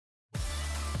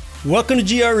Welcome to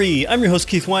GRE. I'm your host,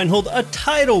 Keith Weinhold. A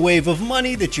tidal wave of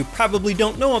money that you probably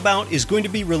don't know about is going to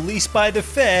be released by the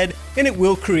Fed, and it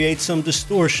will create some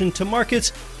distortion to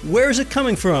markets. Where is it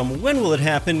coming from? When will it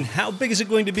happen? How big is it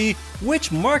going to be?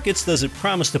 Which markets does it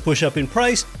promise to push up in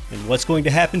price? And what's going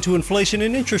to happen to inflation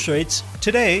and interest rates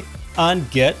today on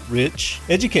Get Rich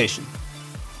Education?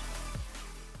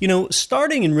 You know,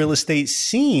 starting in real estate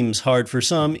seems hard for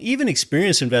some. Even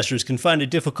experienced investors can find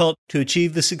it difficult to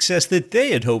achieve the success that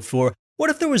they had hoped for. What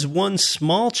if there was one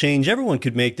small change everyone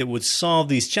could make that would solve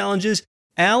these challenges?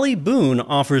 Allie Boone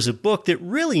offers a book that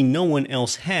really no one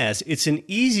else has. It's an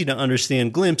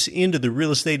easy-to-understand glimpse into the real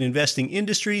estate investing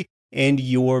industry and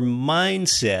your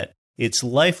mindset. It's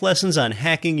life lessons on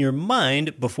hacking your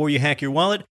mind before you hack your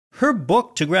wallet. Her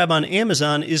book to grab on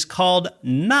Amazon is called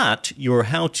Not Your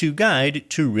How-To Guide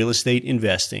to Real Estate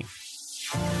Investing.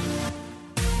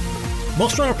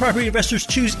 Most rental property investors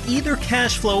choose either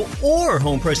cash flow or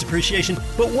home price appreciation,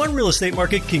 but one real estate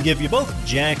market can give you both.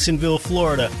 Jacksonville,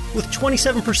 Florida, with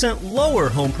 27% lower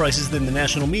home prices than the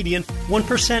national median,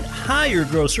 1% higher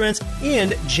gross rents,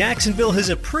 and Jacksonville has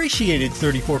appreciated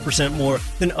 34% more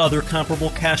than other comparable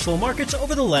cash flow markets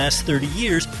over the last 30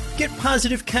 years. Get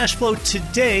positive cash flow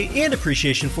today and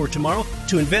appreciation for tomorrow.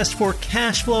 To invest for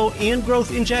cash flow and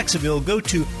growth in Jacksonville, go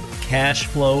to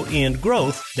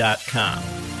cashflowandgrowth.com.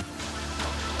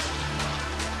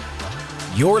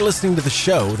 You're listening to the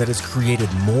show that has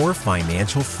created more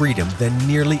financial freedom than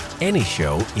nearly any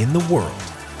show in the world.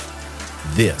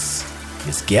 This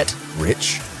is Get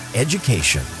Rich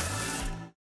Education.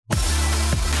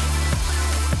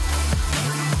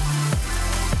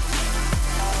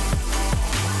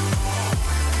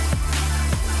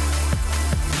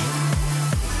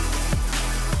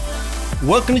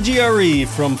 Welcome to GRE.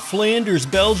 From Flanders,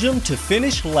 Belgium to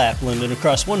Finnish Lapland and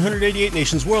across 188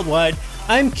 nations worldwide,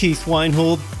 I'm Keith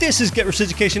Weinhold. This is Get Rich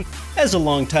Education. As a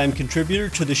longtime contributor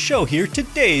to the show here,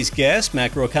 today's guest,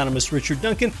 macroeconomist Richard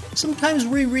Duncan, sometimes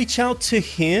we reach out to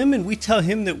him and we tell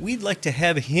him that we'd like to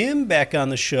have him back on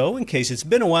the show in case it's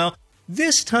been a while.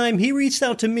 This time he reached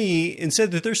out to me and said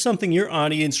that there's something your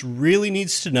audience really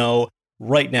needs to know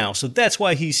right now. So that's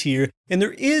why he's here. And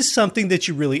there is something that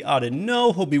you really ought to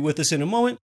know. He'll be with us in a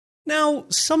moment. Now,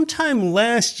 sometime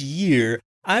last year,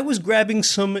 I was grabbing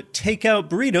some takeout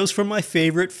burritos from my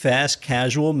favorite fast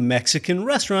casual Mexican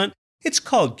restaurant. It's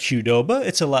called Qdoba.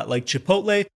 It's a lot like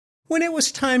Chipotle. When it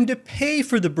was time to pay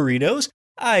for the burritos,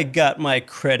 I got my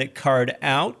credit card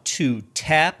out to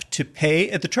tap to pay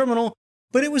at the terminal.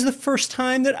 But it was the first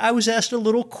time that I was asked a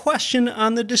little question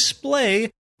on the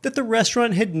display that the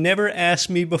restaurant had never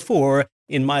asked me before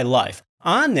in my life.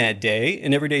 On that day,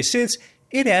 and every day since,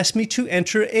 it asked me to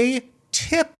enter a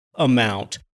tip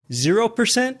amount.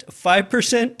 0%,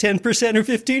 5%, 10%, or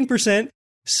 15%.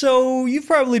 So you've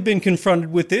probably been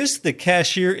confronted with this. The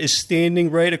cashier is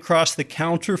standing right across the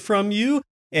counter from you,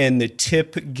 and the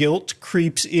tip guilt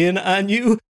creeps in on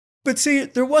you. But see,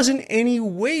 there wasn't any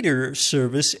waiter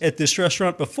service at this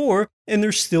restaurant before, and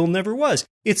there still never was.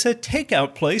 It's a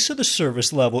takeout place, so the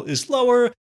service level is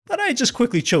lower, but I just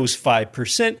quickly chose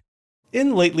 5%.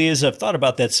 And lately, as I've thought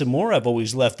about that some more, I've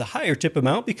always left the higher tip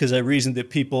amount because I reasoned that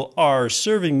people are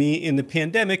serving me in the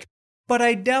pandemic, but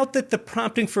I doubt that the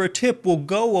prompting for a tip will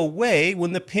go away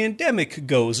when the pandemic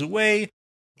goes away.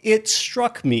 It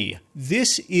struck me.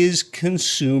 This is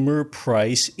consumer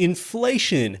price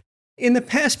inflation. In the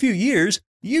past few years,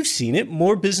 you've seen it.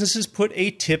 More businesses put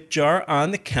a tip jar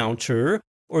on the counter,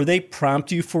 or they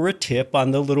prompt you for a tip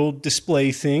on the little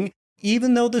display thing,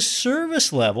 even though the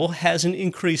service level hasn't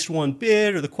increased one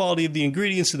bit, or the quality of the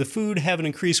ingredients of the food haven't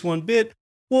increased one bit.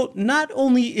 Well, not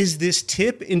only is this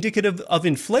tip indicative of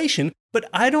inflation, but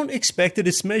I don't expect that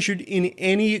it's measured in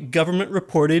any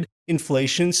government-reported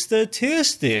inflation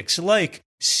statistics like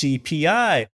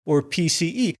CPI or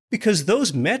PCE, because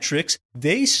those metrics,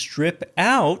 they strip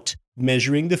out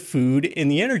measuring the food and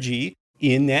the energy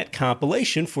in that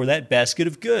compilation for that basket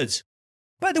of goods.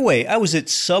 By the way, I was at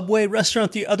Subway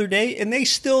restaurant the other day, and they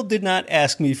still did not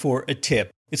ask me for a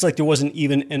tip. It's like there wasn't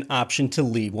even an option to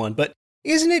leave one. But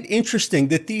isn't it interesting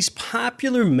that these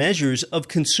popular measures of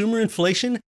consumer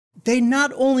inflation, they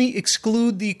not only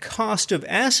exclude the cost of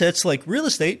assets like real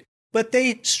estate, but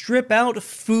they strip out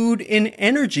food and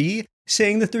energy,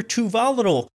 saying that they're too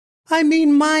volatile. I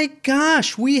mean, my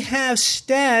gosh, we have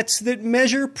stats that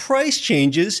measure price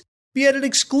changes, yet it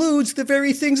excludes the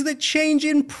very things that change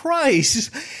in price.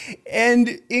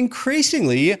 And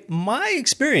increasingly, my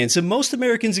experience, and most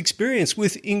Americans' experience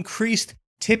with increased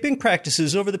tipping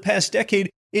practices over the past decade,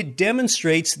 it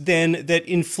demonstrates then that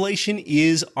inflation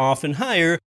is often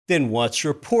higher than what's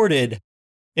reported.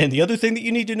 And the other thing that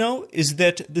you need to know is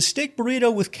that the steak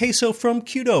burrito with queso from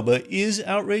Qdoba is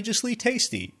outrageously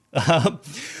tasty.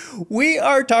 We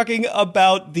are talking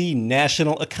about the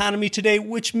national economy today,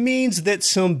 which means that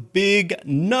some big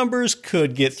numbers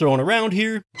could get thrown around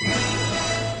here.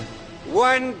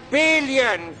 1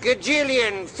 billion,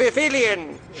 gajillion,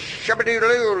 fifillion,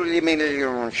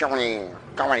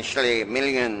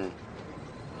 million.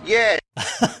 Yeah.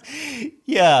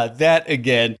 Yeah, that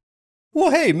again.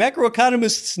 Well, hey,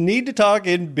 macroeconomists need to talk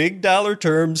in big dollar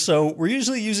terms, so we're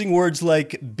usually using words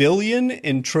like billion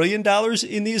and trillion dollars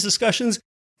in these discussions.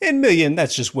 And million,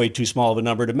 that's just way too small of a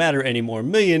number to matter anymore.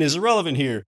 Million is irrelevant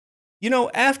here. You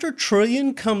know, after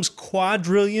trillion comes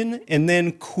quadrillion and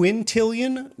then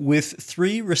quintillion with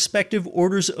 3 respective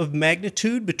orders of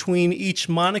magnitude between each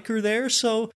moniker there.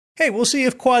 So, hey, we'll see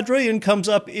if quadrillion comes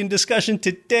up in discussion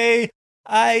today.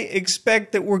 I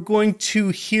expect that we're going to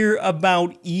hear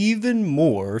about even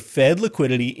more Fed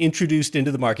liquidity introduced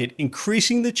into the market,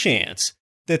 increasing the chance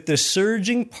that the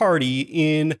surging party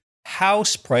in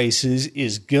house prices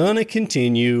is going to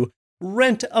continue.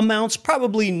 Rent amounts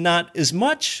probably not as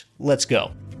much. Let's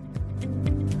go.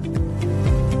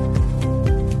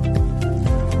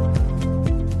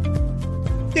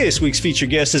 This week's featured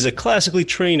guest is a classically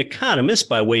trained economist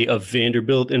by way of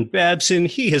Vanderbilt and Babson.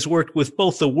 He has worked with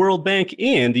both the World Bank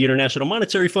and the International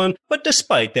Monetary Fund, but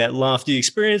despite that lofty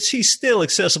experience, he's still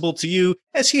accessible to you,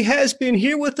 as he has been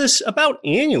here with us about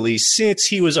annually since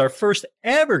he was our first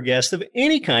ever guest of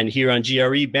any kind here on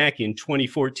GRE back in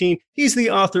 2014. He's the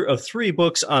author of 3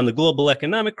 books on the global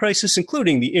economic crisis,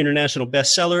 including the international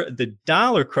bestseller, The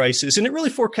Dollar Crisis, and it really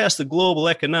forecast the global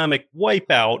economic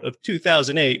wipeout of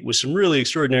 2008 with some really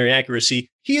extraordinary accuracy.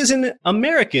 He is an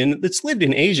American that's lived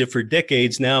in Asia for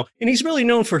decades now, and he's really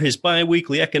known for his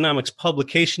bi-weekly economics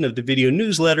publication of the video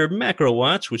newsletter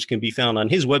MacroWatch, which can be found on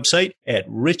his website at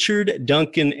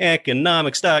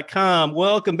richardduncaneconomics.com.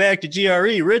 Welcome back to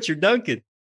GRE, Richard Duncan.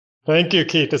 Thank you,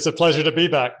 Keith. It's a pleasure to be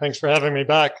back. Thanks for having me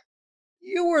back.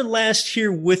 You were last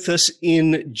here with us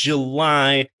in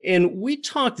July, and we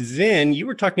talked then, you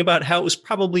were talking about how it was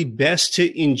probably best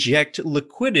to inject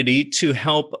liquidity to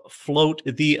help float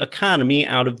the economy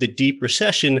out of the deep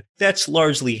recession. That's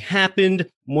largely happened.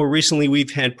 More recently,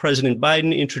 we've had President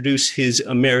Biden introduce his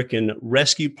American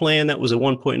Rescue Plan. That was a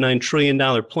 $1.9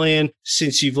 trillion plan.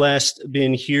 Since you've last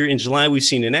been here in July, we've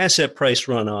seen an asset price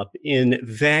run up in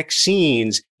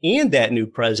vaccines and that new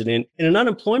president, and an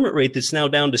unemployment rate that's now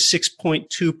down to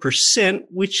 6.2%,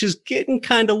 which is getting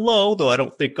kind of low, though I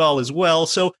don't think all is well.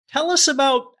 So tell us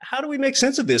about how do we make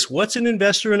sense of this? What's an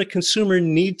investor and a consumer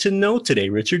need to know today,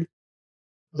 Richard?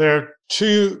 There are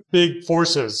 2 big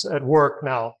forces at work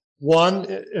now. One,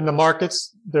 in the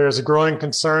markets, there's a growing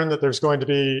concern that there's going to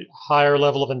be higher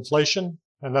level of inflation,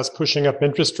 and that's pushing up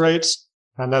interest rates,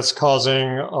 and that's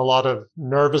causing a lot of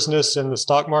nervousness in the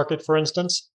stock market, for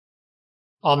instance.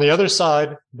 On the other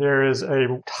side, there is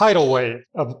a tidal wave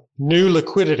of new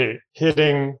liquidity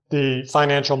hitting the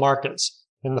financial markets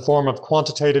in the form of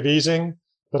quantitative easing,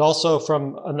 but also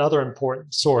from another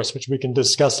important source, which we can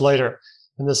discuss later.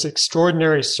 And this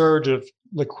extraordinary surge of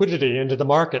liquidity into the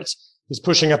markets is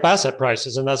pushing up asset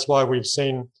prices. And that's why we've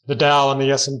seen the Dow and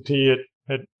the S&P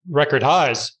at record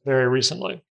highs very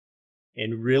recently.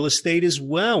 And real estate as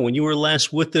well. When you were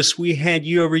last with us, we had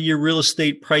year-over-year real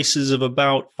estate prices of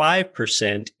about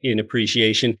 5% in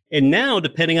appreciation. And now,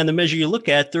 depending on the measure you look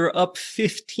at, they're up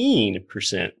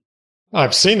 15%.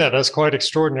 I've seen that. That's quite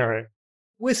extraordinary.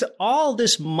 With all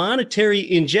this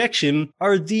monetary injection,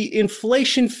 are the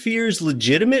inflation fears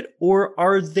legitimate or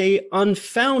are they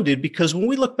unfounded? Because when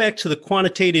we look back to the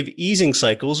quantitative easing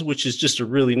cycles, which is just a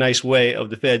really nice way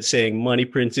of the Fed saying money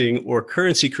printing or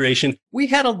currency creation, we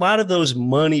had a lot of those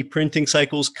money printing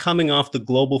cycles coming off the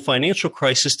global financial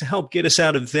crisis to help get us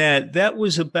out of that. That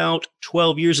was about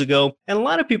 12 years ago. And a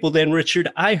lot of people then, Richard,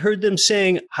 I heard them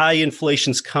saying high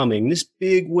inflation's coming. This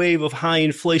big wave of high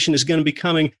inflation is going to be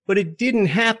coming, but it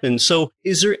didn't happen. So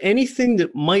is there anything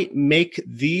that might make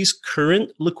these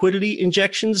current liquidity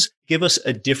injections give us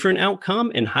a different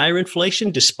outcome and higher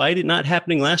inflation despite it not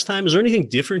happening last time? Is there anything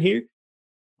different here?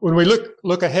 When we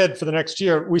look ahead for the next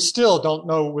year, we still don't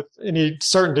know with any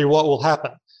certainty what will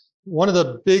happen. One of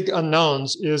the big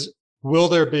unknowns is, will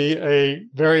there be a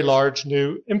very large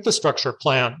new infrastructure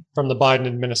plan from the Biden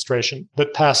administration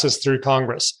that passes through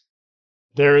Congress?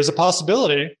 There is a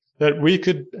possibility that we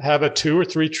could have a $2 or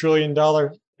 $3 trillion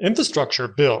infrastructure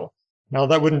bill. Now,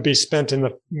 that wouldn't be spent in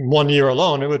the 1 year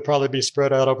alone. It would probably be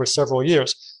spread out over several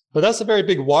years. But that's a very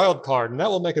big wild card, and that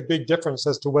will make a big difference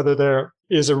as to whether there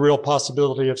is a real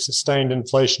possibility of sustained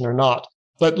inflation or not.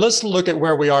 But let's look at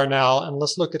where we are now, and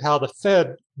let's look at how the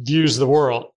Fed views the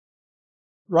world.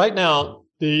 right now,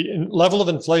 the level of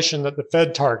inflation that the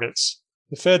Fed targets,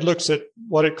 the Fed looks at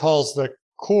what it calls the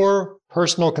Core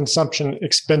Personal Consumption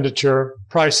Expenditure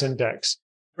Price Index.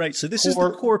 Right. So this is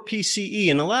the core PCE.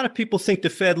 And a lot of people think the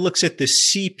Fed looks at the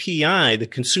CPI, the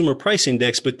Consumer Price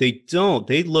Index, but they don't.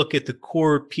 They look at the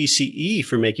core PCE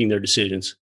for making their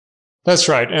decisions. That's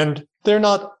right. And they're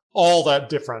not all that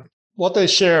different. What they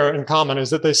share in common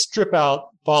is that they strip out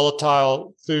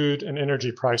volatile food and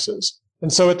energy prices.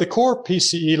 And so at the core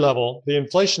PCE level, the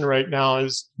inflation rate now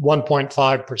is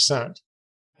 1.5%.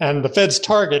 And the Fed's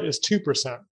target is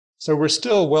 2%. So we're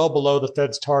still well below the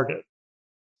Fed's target.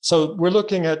 So we're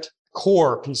looking at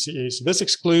core PCE. So this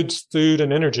excludes food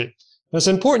and energy. And it's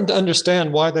important to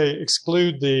understand why they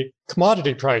exclude the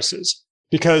commodity prices,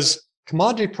 because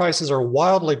commodity prices are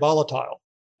wildly volatile.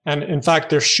 And in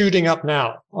fact, they're shooting up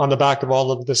now on the back of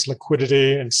all of this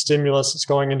liquidity and stimulus that's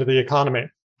going into the economy.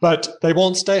 But they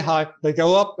won't stay high. They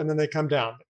go up and then they come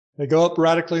down. They go up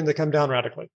radically and they come down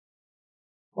radically.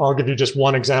 I'll give you just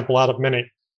one example out of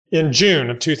many. In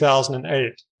June of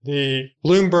 2008, the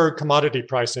Bloomberg Commodity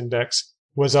Price Index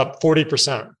was up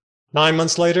 40%. 9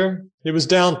 months later, it was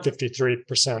down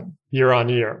 53% year on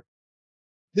year.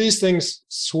 These things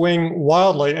swing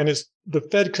wildly, and the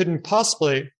Fed couldn't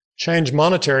possibly change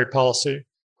monetary policy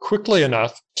quickly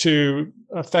enough to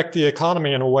affect the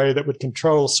economy in a way that would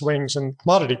control swings in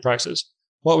commodity prices.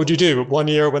 What would you do? 1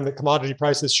 year when the commodity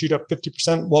prices shoot up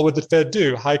 50%, what would the Fed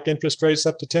do? Hike interest rates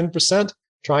up to 10%,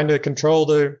 trying to control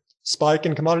the spike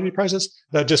in commodity prices?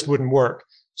 That just wouldn't work.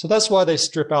 So that's why they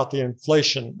strip out the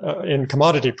inflation in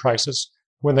commodity prices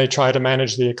when they try to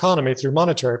manage the economy through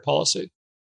monetary policy.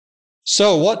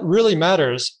 So what really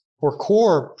matters for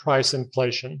core price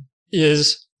inflation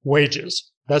is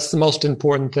wages. That's the most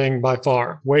important thing by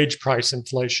far, wage price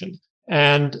inflation.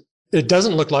 And it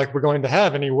doesn't look like we're going to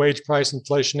have any wage price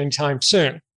inflation anytime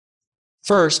soon.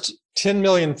 First, 10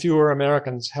 million fewer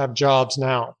Americans have jobs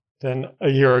now than a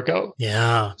year ago.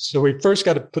 Yeah. So we first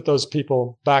got to put those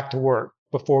people back to work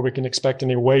before we can expect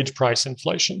any wage price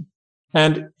inflation.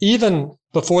 And even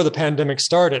before the pandemic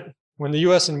started, when the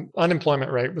U.S.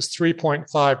 unemployment rate was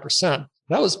 3.5%,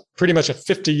 that was pretty much a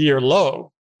 50-year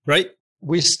low. Right.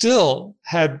 We still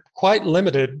had quite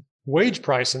limited wage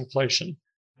price inflation.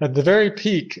 At the very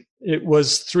peak, it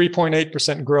was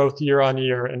 3.8% growth year on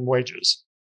year in wages.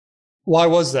 Why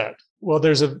was that? Well,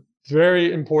 there's a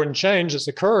very important change that's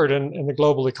occurred in the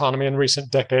global economy in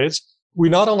recent decades. We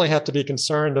not only have to be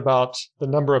concerned about the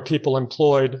number of people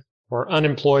employed or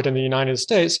unemployed in the United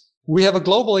States, we have a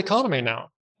global economy now.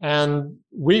 And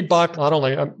we buy not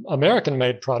only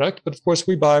American-made product, but of course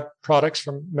we buy products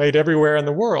made everywhere in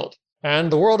the world.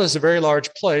 And the world is a very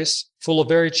large place full of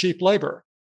very cheap labor.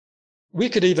 We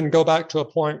could even go back to a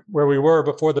point where we were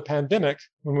before the pandemic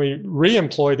when we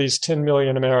re-employ these 10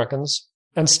 million Americans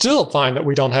and still find that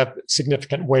we don't have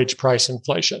significant wage price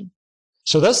inflation.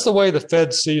 So that's the way the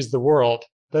Fed sees the world.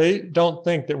 They don't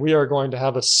think that we are going to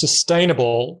have a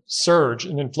sustainable surge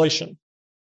in inflation.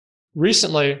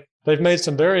 Recently, they've made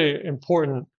some very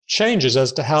important changes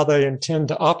as to how they intend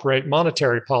to operate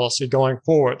monetary policy going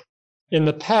forward. In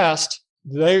the past,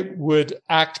 they would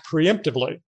act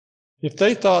preemptively. If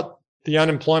they thought the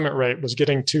unemployment rate was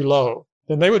getting too low,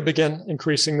 then they would begin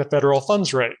increasing the federal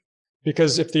funds rate.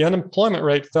 Because if the unemployment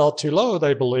rate fell too low,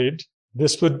 they believed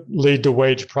this would lead to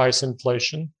wage price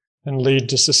inflation and lead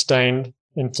to sustained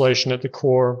inflation at the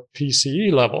core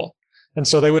PCE level. And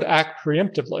so they would act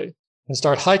preemptively and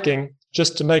start hiking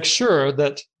just to make sure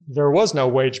that there was no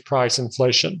wage price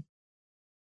inflation.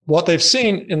 What they've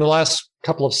seen in the last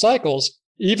couple of cycles,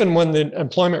 even when the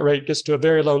employment rate gets to a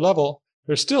very low level,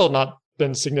 there's still not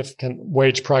been significant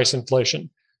wage price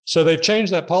inflation. So they've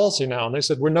changed that policy now, and they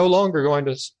said, we're no longer going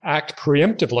to act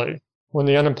preemptively when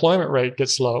the unemployment rate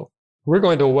gets low. We're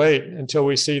going to wait until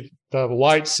we see the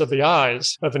whites of the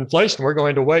eyes of inflation. We're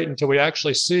going to wait until we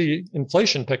actually see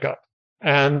inflation pick up.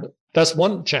 And that's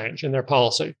one change in their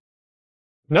policy.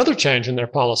 Another change in their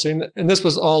policy, and this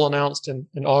was all announced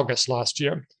in August last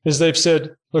year, is they've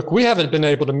said, look, we haven't been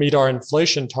able to meet our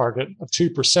inflation target of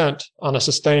 2% on a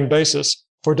sustained basis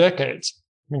for decades.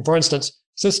 I mean, for instance,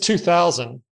 since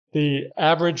 2000, the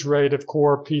average rate of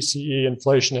core PCE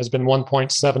inflation has been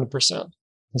 1.7%.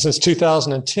 And since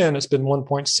 2010, it's been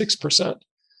 1.6%.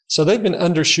 So they've been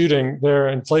undershooting their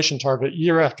inflation target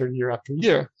year after year after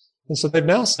year. And so they've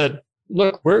now said,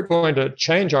 look, we're going to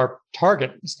change our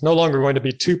target. It's no longer going to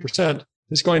be 2%.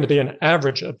 It's going to be an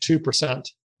average of 2%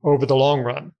 over the long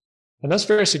run. And that's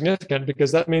very significant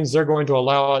because that means they're going to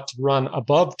allow it to run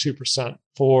above 2%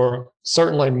 for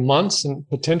certainly months and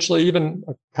potentially even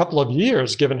a couple of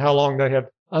years, given how long they have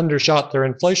undershot their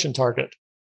inflation target.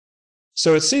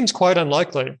 So it seems quite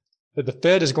unlikely that the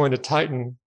Fed is going to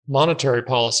tighten monetary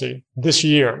policy this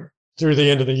year, through the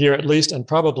end of the year at least, and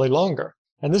probably longer.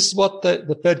 And this is what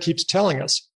the Fed keeps telling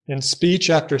us in speech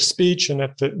after speech and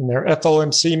in their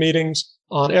FOMC meetings.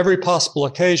 On every possible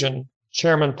occasion,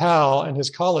 Chairman Powell and his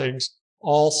colleagues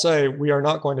all say we are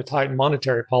not going to tighten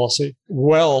monetary policy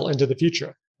well into the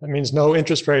future. That means no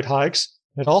interest rate hikes.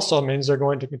 It also means they're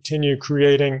going to continue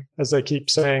creating, as they keep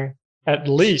saying, at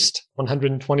least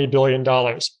 $120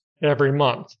 billion every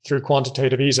month through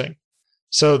quantitative easing.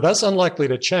 So that's unlikely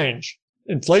to change.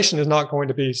 Inflation is not going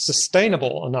to be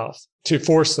sustainable enough to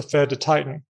force the Fed to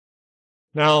tighten.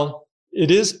 Now, it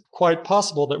is quite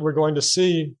possible that we're going to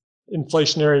see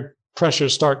inflationary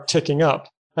pressures start ticking up.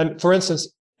 And for instance,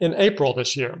 in April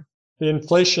this year, the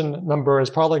inflation number is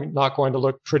probably not going to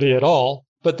look pretty at all,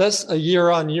 but that's a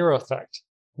year-on-year effect.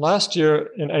 Last year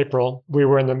in April, we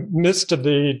were in the midst of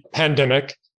the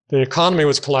pandemic. The economy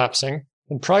was collapsing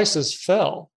and prices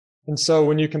fell. And so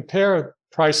when you compare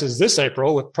prices this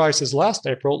April with prices last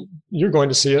April, you're going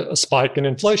to see a spike in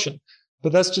inflation.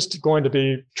 But that's just going to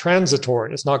be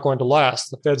transitory. It's not going to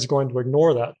last. The Fed's going to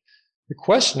ignore that. The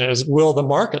question is, will the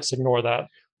markets ignore that?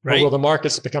 Right. Or will the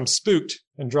markets become spooked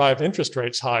and drive interest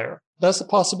rates higher? That's a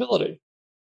possibility.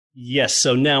 Yes.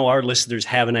 So now our listeners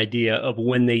have an idea of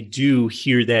when they do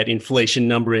hear that inflation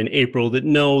number in April, that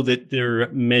know that they're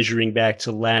measuring back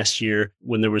to last year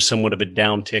when there was somewhat of a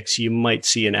downtick. So you might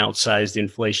see an outsized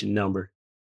inflation number.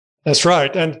 That's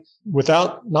right. And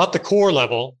without not the core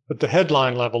level, but the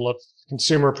headline level of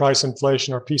consumer price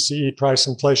inflation or PCE price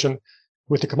inflation,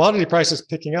 with the commodity prices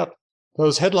picking up,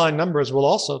 those headline numbers will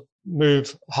also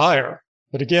move higher.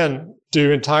 But again,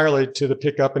 due entirely to the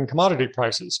pickup in commodity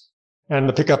prices. And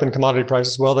the pickup in commodity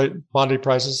prices, well, the commodity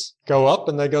prices go up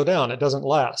and they go down. It doesn't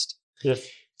last. If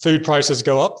food prices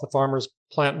go up, the farmers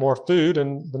plant more food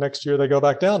and the next year they go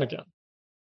back down again.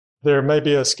 There may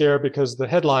be a scare because the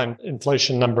headline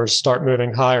inflation numbers start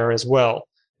moving higher as well,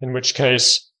 in which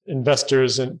case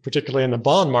investors, and particularly in the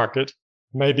bond market,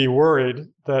 may be worried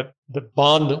that the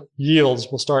bond yields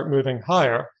will start moving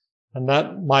higher. And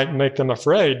that might make them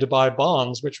afraid to buy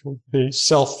bonds, which will be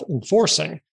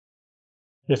self-enforcing.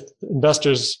 If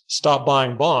investors stop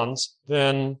buying bonds,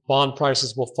 then bond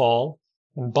prices will fall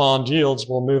and bond yields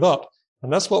will move up.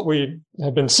 And that's what we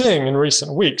have been seeing in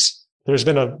recent weeks. There's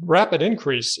been a rapid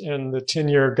increase in the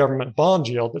 10-year government bond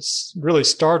yield that's really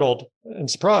startled and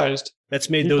surprised. That's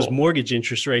made people. Those mortgage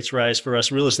interest rates rise for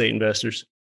us real estate investors.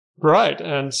 Right.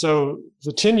 And so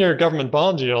the 10-year government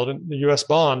bond yield, the U.S.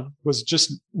 bond, was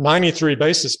just 93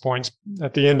 basis points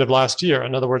at the end of last year.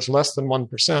 In other words, less than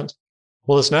 1%.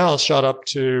 Well, it's now shot up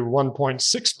to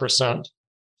 1.6%.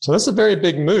 So that's a very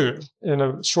big move in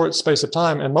a short space of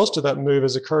time. And most of that move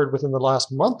has occurred within the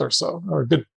last month or so, or a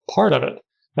good part of it.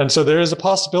 And so there is a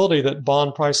possibility that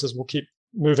bond prices will keep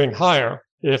moving higher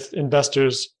if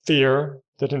investors fear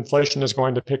that inflation is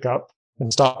going to pick up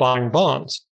and stop buying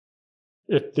bonds.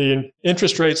 If the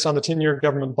interest rates on the 10-year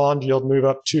government bond yield move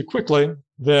up too quickly,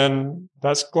 then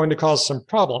that's going to cause some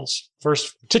problems.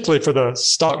 First, particularly for the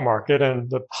stock market and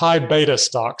the high beta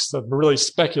stocks, the really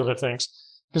speculative things.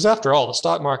 Because after all, the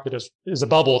stock market is a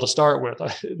bubble to start with.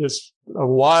 There's a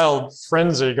wild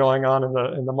frenzy going on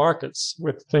in the markets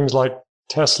with things like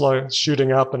Tesla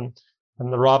shooting up and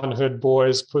the Robin Hood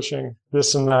boys pushing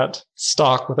this and that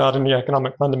stock without any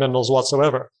economic fundamentals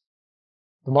whatsoever.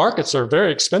 The markets are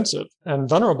very expensive and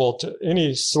vulnerable to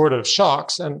any sort of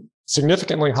shocks, and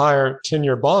significantly higher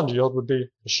 10-year bond yield would be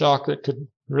a shock that could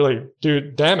really do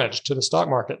damage to the stock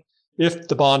market if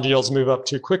the bond yields move up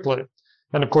too quickly.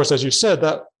 And of course, as you said,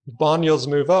 that bond yields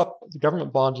move up, the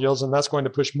government bond yields, and that's going to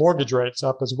push mortgage rates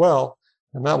up as well.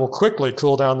 And that will quickly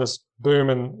cool down this boom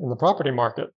in the property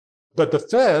market. But the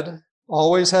Fed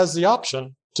always has the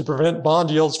option to prevent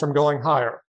bond yields from going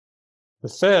higher. The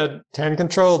Fed can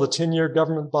control the 10-year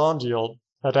government bond yield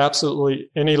at absolutely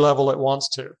any level it wants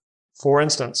to. For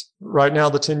instance, right now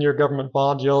the 10-year government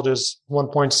bond yield is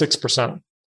 1.6%.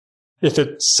 If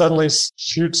it suddenly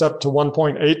shoots up to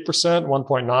 1.8%,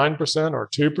 1.9%, or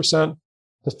 2%,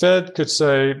 the Fed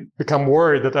could become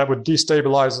worried that would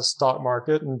destabilize the stock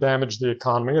market and damage the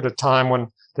economy at a time when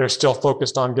they're still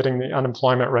focused on getting the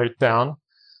unemployment rate down.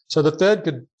 So the Fed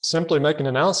could simply make an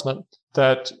announcement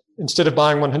that instead of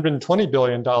buying $120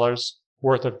 billion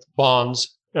worth of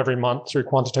bonds every month through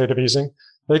quantitative easing,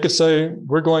 they could say,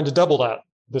 we're going to double that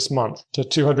this month to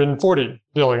 $240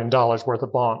 billion worth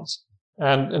of bonds.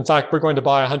 And in fact, we're going to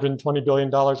buy $120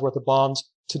 billion worth of bonds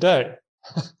today.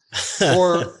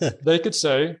 Or they could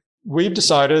say, we've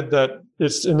decided that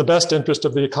it's in the best interest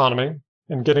of the economy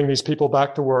and getting these people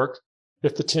back to work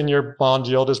if the 10-year bond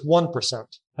yield is 1%.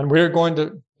 And we're going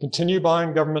to continue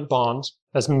buying government bonds,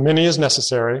 as many as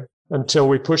necessary, until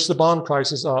we push the bond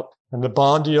prices up and the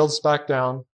bond yields back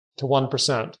down to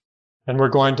 1%. And we're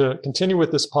going to continue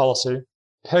with this policy,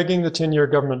 pegging the 10-year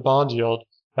government bond yield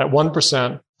at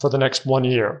 1% for the next 1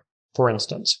 year, for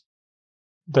instance.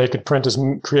 They could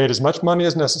create as much money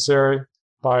as necessary,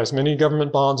 buy as many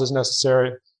government bonds as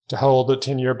necessary to hold the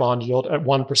 10-year bond yield at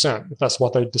 1%, if that's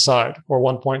what they decide, or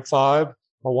 1.5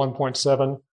 or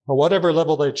 1.7 or whatever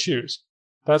level they choose.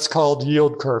 That's called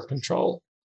yield curve control.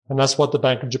 And that's what the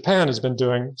Bank of Japan has been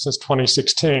doing since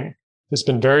 2016. It's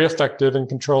been very effective in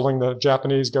controlling the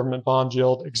Japanese government bond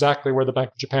yield exactly where the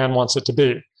Bank of Japan wants it to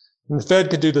be. And the Fed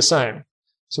could do the same.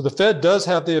 So the Fed does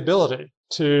have the ability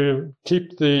to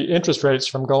keep the interest rates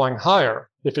from going higher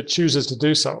if it chooses to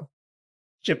do so.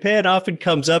 Japan often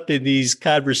comes up in these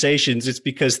conversations. It's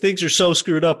because things are so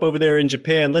screwed up over there in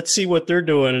Japan. Let's see what they're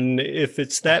doing. And if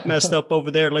it's that messed up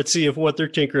over there, let's see if what they're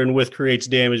tinkering with creates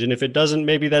damage. And if it doesn't,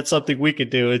 maybe that's something we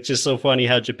could do. It's just so funny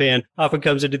how Japan often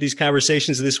comes into these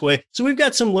conversations this way. So we've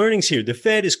got some learnings here. The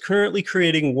Fed is currently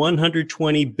creating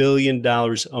 $120 billion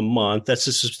a month. That's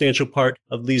a substantial part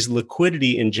of these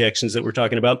liquidity injections that we're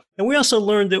talking about. And we also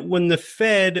learned that when the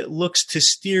Fed looks to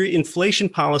steer inflation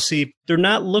policy, they're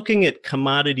not looking at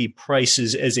commodity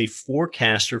prices as a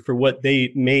forecaster for what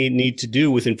they may need to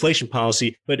do with inflation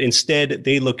policy, but instead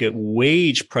they look at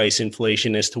wage price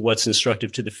inflation as to what's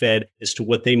instructive to the Fed as to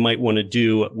what they might want to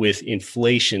do with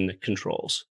inflation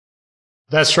controls.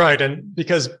 That's right. And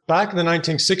because back in the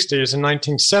 1960s and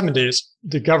 1970s,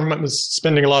 the government was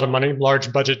spending a lot of money,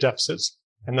 large budget deficits,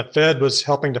 and the Fed was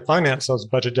helping to finance those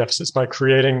budget deficits by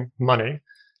creating money.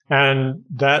 And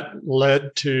that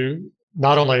led to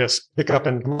not only a pickup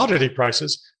in commodity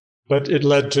prices, but it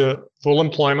led to full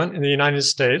employment in the United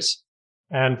States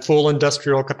and full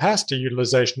industrial capacity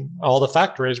utilization. All the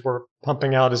factories were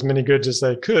pumping out as many goods as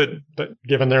they could, but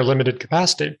given their limited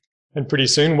capacity. And pretty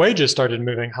soon wages started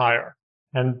moving higher.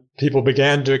 And people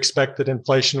began to expect that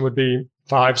inflation would be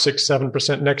 5, 6,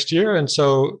 7% next year. And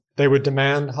so they would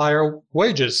demand higher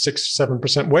wages, 6,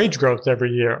 7% wage growth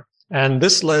every year. And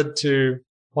this led to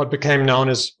what became known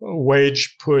as a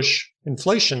wage push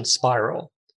inflation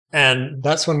spiral. And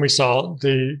that's when we saw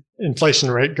the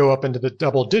inflation rate go up into the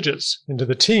double digits, into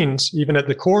the teens, even at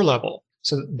the core level.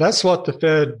 So that's what the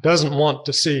Fed doesn't want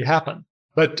to see happen.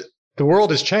 But the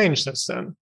world has changed since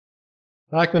then.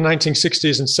 Back in the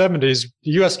 1960s and 70s,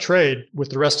 the U.S. trade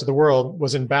with the rest of the world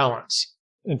was in balance.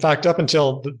 In fact, up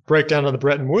until the breakdown of the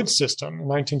Bretton Woods system in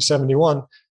 1971,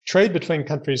 trade between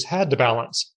countries had to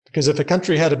balance. Because if a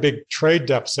country had a big trade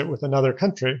deficit with another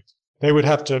country, they would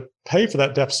have to pay for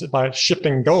that deficit by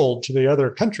shipping gold to the other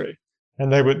country.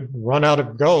 And they would run out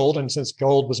of gold. And since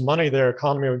gold was money, their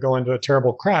economy would go into a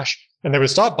terrible crash. And they would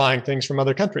stop buying things from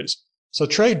other countries. So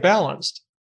trade balanced.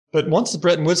 But once the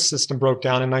Bretton Woods system broke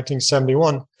down in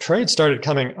 1971, trade started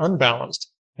coming unbalanced.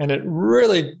 And it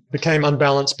really became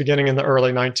unbalanced beginning in the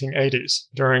early 1980s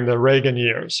during the Reagan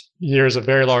years of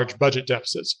very large budget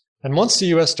deficits. And once the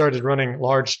U.S. started running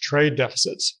large trade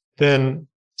deficits, then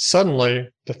suddenly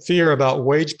the fear about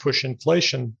wage push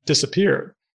inflation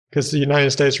disappeared because the United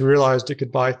States realized it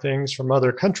could buy things from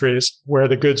other countries where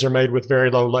the goods are made with very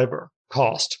low labor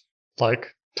cost,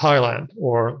 like Thailand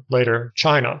or later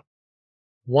China.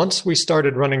 Once we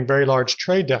started running very large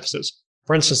trade deficits,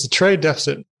 for instance, the trade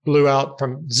deficit blew out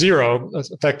from zero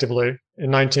effectively in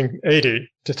 1980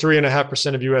 to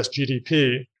 3.5% of U.S.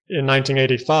 GDP in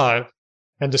 1985.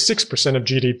 And to 6% of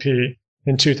GDP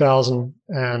in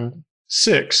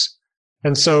 2006.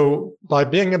 And so by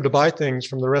being able to buy things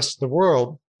from the rest of the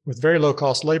world with very low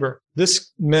cost labor,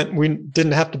 this meant we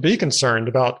didn't have to be concerned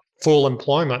about full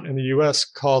employment in the U.S.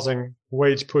 causing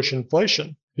wage push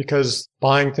inflation because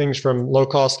buying things from low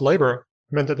cost labor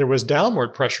meant that there was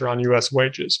downward pressure on U.S.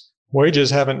 wages.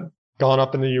 Wages haven't gone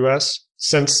up in the U.S.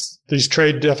 since these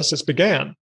trade deficits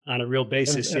began. On a real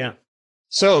basis, yeah.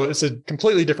 So it's a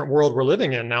completely different world we're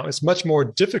living in now. It's much more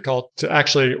difficult to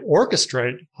actually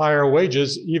orchestrate higher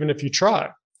wages, even if you try.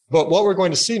 But what we're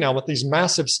going to see now with these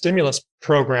massive stimulus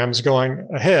programs going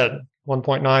ahead,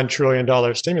 $1.9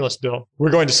 trillion stimulus bill,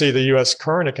 we're going to see the U.S.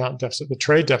 current account deficit, the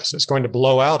trade deficit, is going to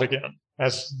blow out again.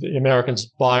 As the Americans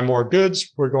buy more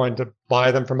goods, we're going to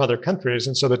buy them from other countries.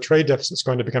 And so the trade deficit is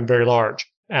going to become very large.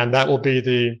 And that will be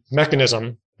the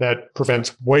mechanism that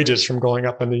prevents wages from going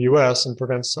up in the U.S. and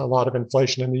prevents a lot of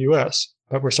inflation in the U.S.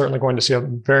 But we're certainly going to see a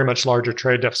very much larger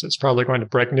trade deficit. It's probably going to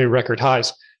break new record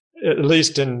highs, at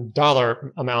least in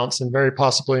dollar amounts and very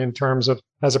possibly in terms of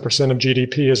as a percent of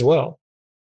GDP as well.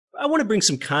 I want to bring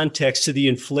some context to the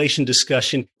inflation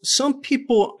discussion. Some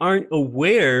people aren't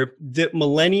aware that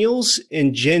millennials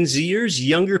and Gen Zers,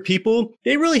 younger people,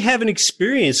 they really haven't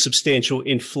experienced substantial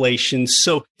inflation.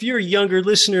 So if you're a younger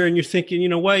listener and you're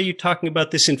thinking, why are you talking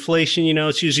about this inflation?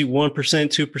 It's usually 1%,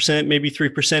 2%, maybe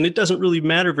 3%. It doesn't really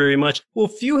matter very much. Well,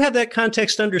 if you have that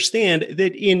context, understand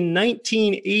that in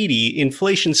 1980,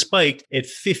 inflation spiked at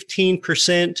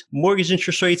 15%. Mortgage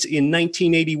interest rates in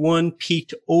 1981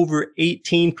 peaked over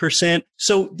 18%.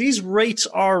 So these rates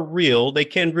are real. They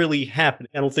can really happen.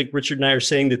 I don't think Richard and I are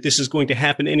saying that this is going to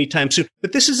happen anytime soon,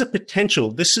 but this is a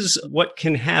potential. This is what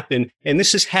can happen. And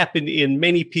this has happened in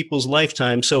many people's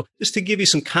lifetimes. So just to give you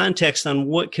some context on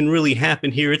what can really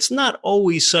happen here, it's not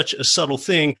always such a subtle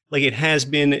thing like it has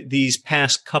been these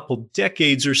past couple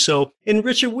decades or so. And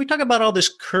Richard, we talk about all this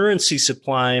currency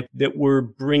supply that we're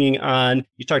bringing on.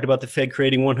 You talked about the Fed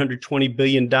creating $120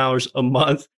 billion a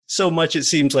month. So much it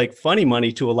seems like funny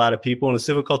money to a lot of people, and it's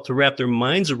difficult to wrap their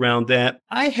minds around that.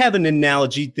 I have an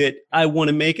analogy that I want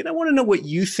to make, and I want to know what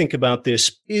you think about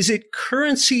this. Is it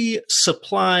currency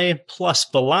supply plus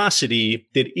velocity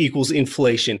that equals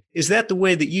inflation? Is that the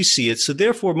way that you see it? So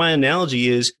therefore, my analogy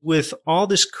is, with all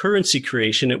this currency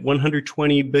creation at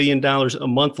 $120 billion a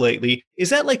month lately, is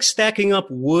that like stacking up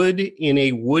wood in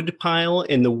a wood pile,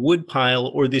 and the wood pile,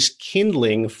 or this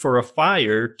kindling for a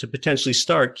fire to potentially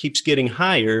start, keeps getting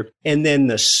higher, and then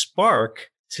the spark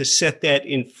to set that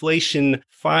inflation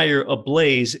fire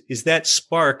ablaze is that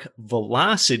spark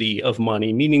velocity of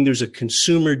money, meaning there's a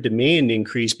consumer demand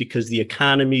increase because the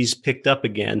economy's picked up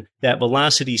again. That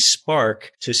velocity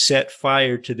spark to set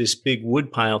fire to this big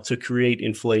wood pile to create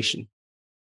inflation.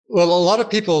 Well, a lot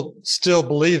of people still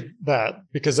believe that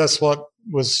because that's what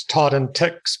was taught in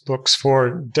textbooks for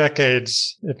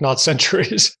decades, if not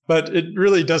centuries. But it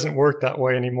really doesn't work that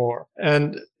way anymore.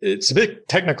 And it's a bit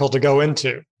technical to go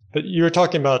into, but you were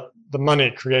talking about the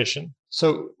money creation.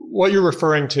 So what you're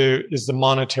referring to is the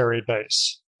monetary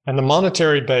base. And the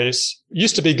monetary base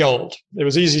used to be gold. It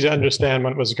was easy to understand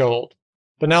when it was gold.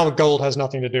 But now gold has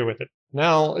nothing to do with it.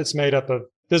 Now it's made up of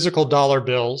physical dollar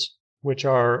bills, which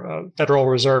are Federal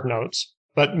Reserve notes,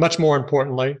 but much more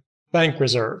importantly, bank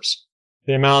reserves,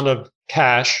 the amount of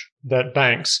cash that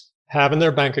banks have in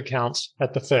their bank accounts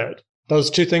at the Fed.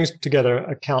 Those two things together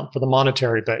account for the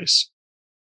monetary base.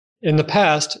 In the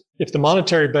past, if the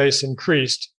monetary base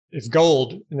increased, if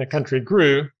gold in the country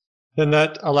grew, then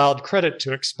that allowed credit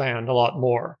to expand a lot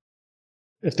more.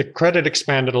 If the credit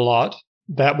expanded a lot,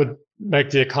 that would make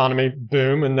the economy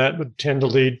boom, and that would tend to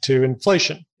lead to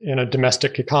inflation in a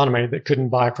domestic economy that couldn't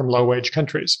buy from low-wage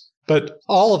countries. But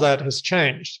all of that has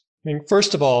changed.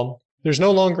 First of all, there's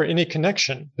no longer any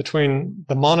connection between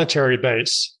the monetary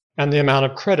base and the amount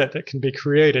of credit that can be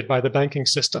created by the banking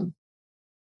system.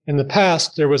 In the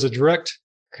past, there was a direct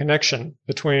connection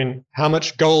between how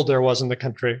much gold there was in the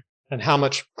country and how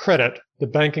much credit the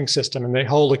banking system and the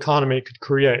whole economy could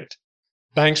create.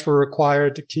 Banks were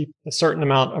required to keep a certain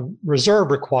amount of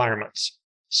reserve requirements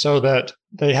so that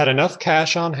they had enough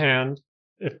cash on hand.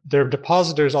 If their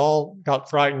depositors all got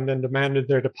frightened and demanded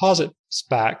their deposits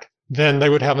back, then they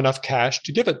would have enough cash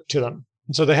to give it to them.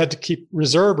 And so they had to keep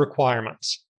reserve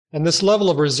requirements. And this level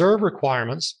of reserve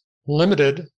requirements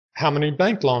limited how many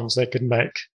bank loans they could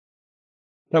make.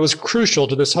 That was crucial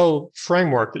to this whole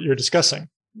framework that you're discussing.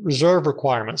 Reserve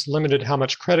requirements limited how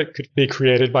much credit could be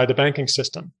created by the banking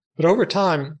system. But over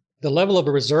time, the level of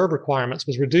reserve requirements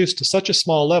was reduced to such a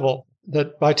small level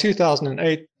that by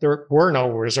 2008, there were no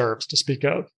reserves to speak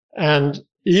of. And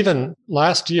even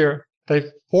last year, they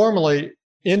formally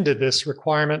ended this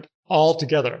requirement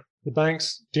altogether. The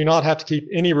banks do not have to keep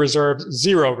any reserves,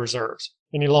 zero reserves,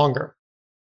 any longer.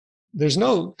 There's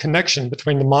no connection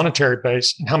between the monetary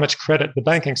base and how much credit the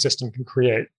banking system can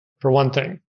create, for one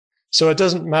thing. So it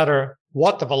doesn't matter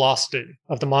what the velocity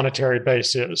of the monetary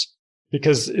base is,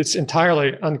 because it's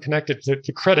entirely unconnected to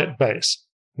the credit base.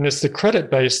 And it's the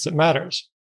credit base that matters.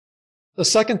 The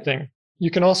second thing, you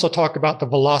can also talk about the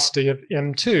velocity of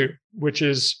M2, which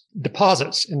is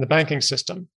deposits in the banking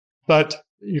system. But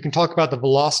you can talk about the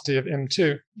velocity of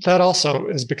M2. That also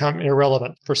has become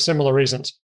irrelevant for similar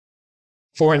reasons.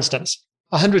 For instance,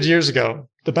 100 years ago,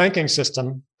 the banking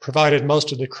system provided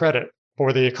most of the credit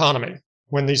for the economy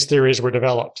when these theories were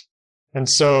developed. And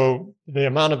so the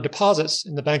amount of deposits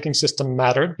in the banking system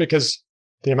mattered because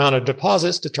the amount of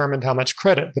deposits determined how much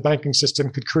credit the banking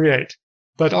system could create.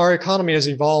 But our economy has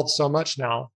evolved so much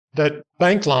now that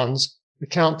bank loans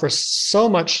account for so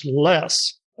much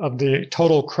less of the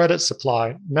total credit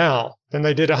supply now than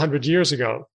they did 100 years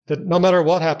ago, that no matter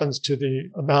what happens to the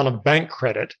amount of bank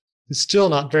credit, it's still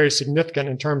not very significant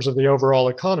in terms of the overall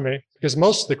economy because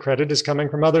most of the credit is coming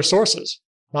from other sources.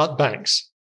 not banks.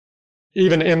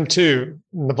 Even M2,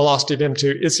 the velocity of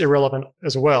M2 is irrelevant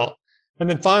as well. And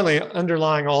then finally,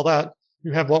 underlying all that,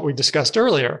 you have what we discussed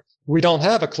earlier. We don't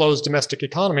have a closed domestic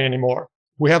economy anymore.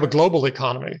 We have a global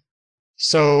economy.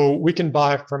 So we can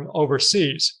buy from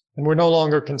overseas, and we're no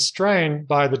longer constrained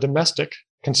by the domestic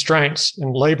constraints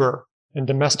in labor and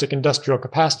domestic industrial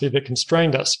capacity that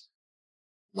constrained us.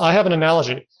 I have an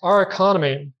analogy. Our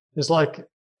economy is like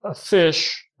a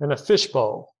fish in a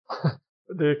fishbowl.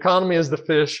 The economy is the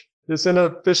fish. It's in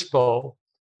a fishbowl.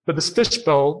 But this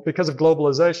fishbowl, because of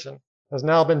globalization, has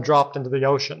now been dropped into the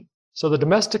ocean. So the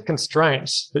domestic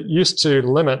constraints that used to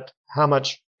limit how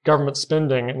much government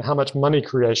spending and how much money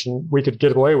creation we could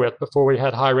get away with before we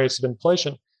had high rates of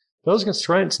inflation, those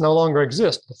constraints no longer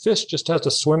exist. The fish just has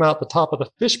to swim out the top of the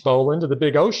fishbowl into the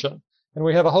big ocean. And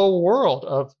we have a whole world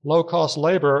of low-cost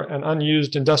labor and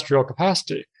unused industrial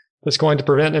capacity that's going to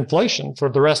prevent inflation for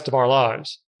the rest of our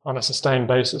lives, on a sustained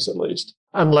basis at least,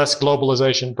 unless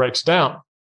globalization breaks down.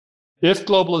 If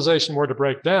globalization were to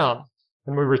break down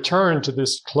and we return to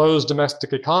this closed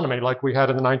domestic economy like we had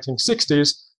in the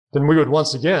 1960s, then we would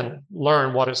once again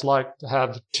learn what it's like to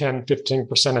have 10,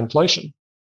 15% inflation.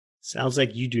 Sounds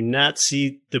like you do not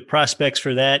see the prospects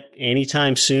for that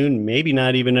anytime soon, maybe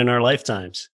not even in our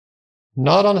lifetimes.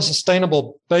 Not on a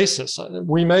sustainable basis.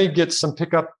 We may get some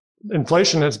pickup.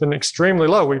 Inflation has been extremely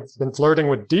low. We've been flirting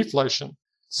with deflation.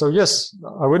 So yes,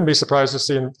 I wouldn't be surprised to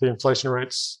see the inflation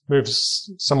rates move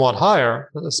somewhat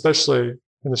higher, especially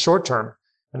in the short term.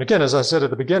 And again, as I said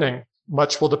at the beginning,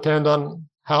 much will depend on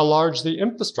how large the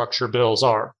infrastructure bills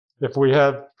are. If we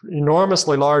have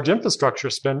enormously large infrastructure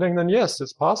spending, then yes,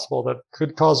 it's possible that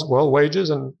could cause, wages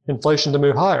and inflation to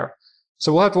move higher.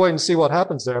 So we'll have to wait and see what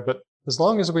happens there. But as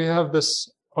long as we have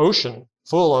this ocean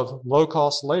full of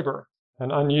low-cost labor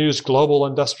and unused global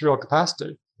industrial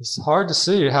capacity, it's hard to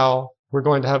see how we're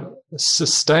going to have a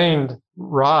sustained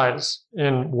rise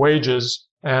in wages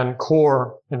and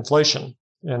core inflation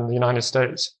in the United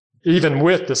States, even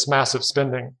with this massive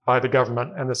spending by the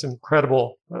government and this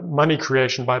incredible money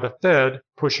creation by the Fed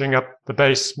pushing up the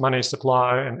base money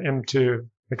supply and M2,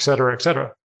 et cetera, et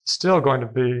cetera. It's still going to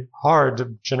be hard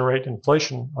to generate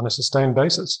inflation on a sustained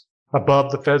basis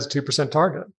above the Fed's 2%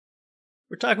 target.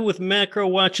 We're talking with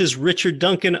MacroWatch's Richard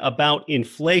Duncan about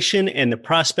inflation and the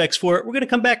prospects for it. We're going to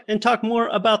come back and talk more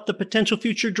about the potential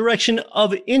future direction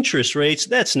of interest rates.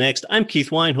 That's next. I'm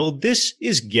Keith Weinhold. This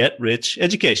is Get Rich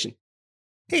Education.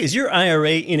 Hey, is your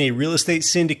IRA in a real estate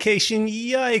syndication?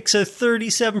 Yikes, a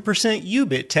 37%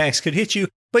 UBIT tax could hit you,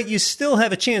 but you still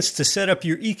have a chance to set up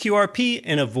your EQRP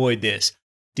and avoid this.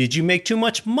 Did you make too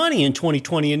much money in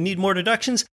 2020 and need more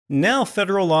deductions? Now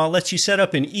federal law lets you set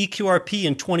up an EQRP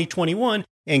in 2021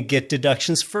 and get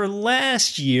deductions for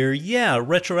last year,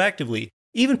 retroactively.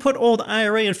 Even put old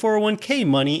IRA and 401k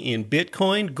money in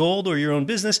Bitcoin, gold, or your own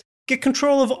business. Get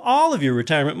control of all of your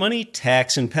retirement money,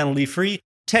 tax and penalty free.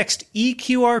 Text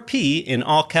EQRP in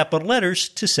all capital letters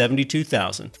to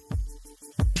 72,000.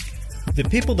 The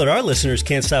people that our listeners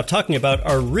can't stop talking about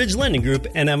are Ridge Lending Group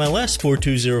and MLS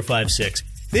 42056.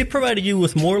 They provided you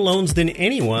with more loans than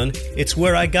anyone. It's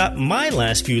where I got my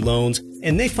last few loans,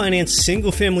 and they finance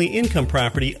single-family income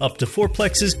property up to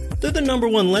fourplexes. They're the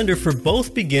 #1 lender for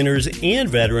both beginners and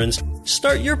veterans.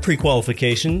 Start your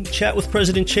pre-qualification, chat with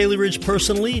President Chaley Ridge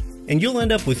personally, and you'll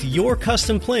end up with your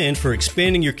custom plan for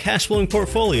expanding your cash-flowing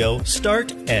portfolio.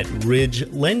 Start at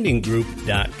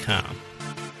ridgelendinggroup.com.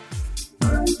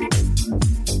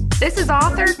 This is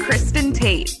author Kristen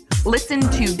Tate. Listen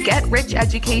to Get Rich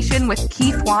Education with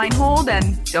Keith Weinhold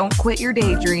and don't quit your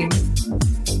daydream.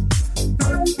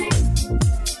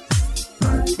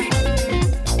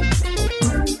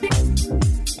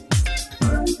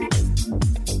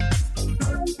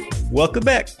 Welcome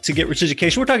back to Get Rich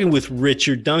Education. We're talking with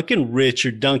Richard Duncan,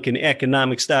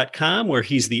 RichardDuncanEconomics.com, where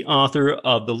he's the author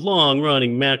of the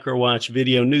long-running MacroWatch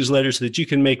video newsletter so that you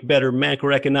can make better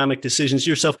macroeconomic decisions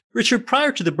yourself. Richard,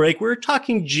 prior to the break, we were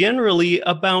talking generally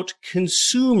about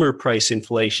consumer price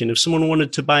inflation. If someone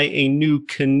wanted to buy a new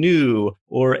canoe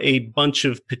or a bunch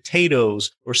of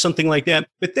potatoes or something like that.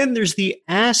 But then there's the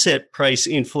asset price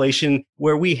inflation,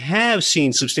 where we have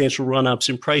seen substantial run-ups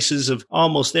in prices of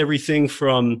almost everything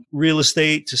from real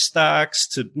estate to stocks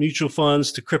to mutual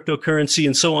funds to cryptocurrency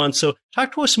and so on. So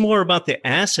talk to us more about the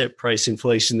asset price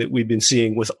inflation that we've been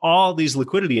seeing with all these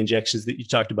liquidity injections that you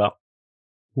talked about.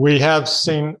 We have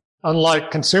seen,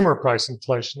 unlike consumer price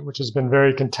inflation, which has been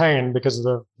very contained because of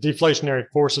the deflationary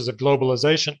forces of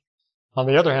globalization. On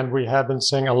the other hand, we have been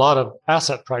seeing a lot of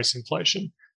asset price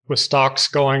inflation, with stocks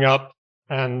going up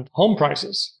and home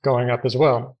prices going up as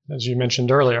well, as you mentioned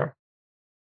earlier.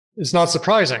 It's not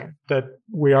surprising that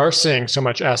we are seeing so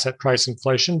much asset price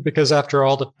inflation because, after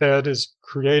all, the Fed is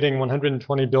creating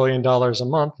 $120 billion a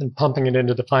month and pumping it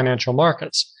into the financial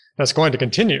markets. That's going to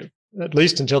continue, at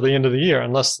least until the end of the year.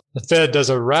 Unless the Fed does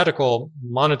a radical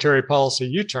monetary policy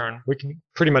U-turn, we can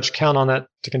pretty much count on that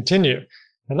to continue.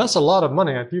 And that's a lot of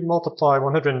money. If you multiply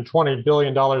 $120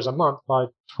 billion a month by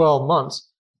 12 months,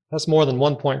 that's more than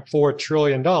 $1.4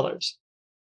 trillion.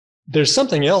 There's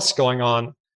something else going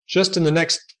on just in the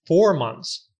next 4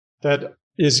 months that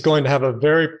is going to have a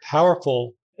very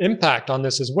powerful impact on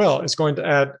this as well. It's going to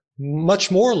add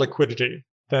much more liquidity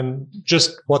than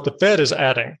just what the Fed is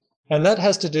adding. And that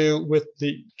has to do with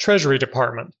the Treasury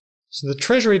Department. So the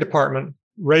Treasury Department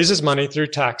raises money through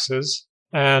taxes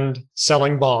and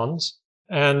selling bonds,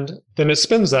 and then it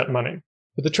spends that money.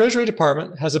 But the Treasury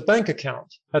Department has a bank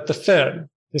account at the Fed.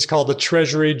 It's called the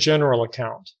Treasury General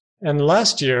Account. And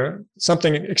last year,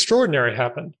 something extraordinary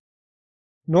happened.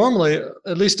 Normally,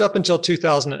 at least up until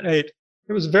 2008,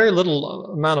 there was very little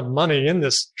amount of money in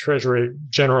this Treasury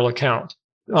General Account.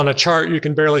 On a chart, you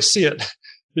can barely see it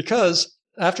because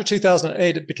after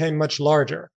 2008, it became much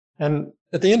larger. And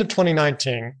at the end of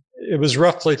 2019, it was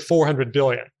roughly 400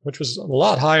 billion, which was a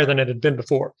lot higher than it had been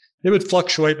before. It would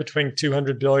fluctuate between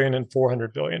 200 billion and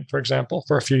 400 billion, for example,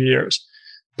 for a few years.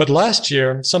 But last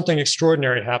year, something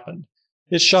extraordinary happened.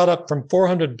 It shot up from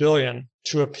 400 billion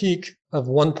to a peak of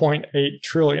 1.8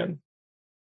 trillion.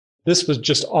 This was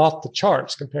just off the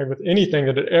charts compared with anything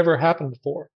that had ever happened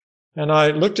before. And I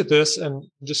looked at this and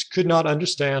just could not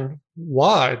understand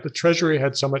why the Treasury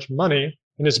had so much money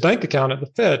in its bank account at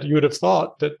the Fed. You would have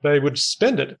thought that they would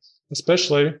spend it,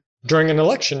 especially during an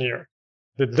election year.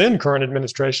 The then current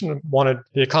administration wanted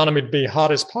the economy to be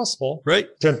hot as possible, right,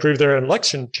 to improve their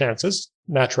election chances,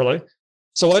 naturally.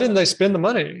 So why didn't they spend the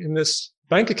money in this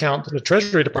bank account that the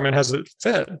Treasury Department has at the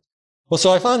Fed? Well,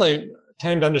 so I finally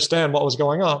came to understand what was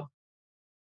going on.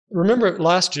 Remember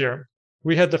last year,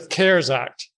 we had the CARES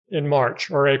Act in March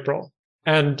or April.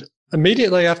 And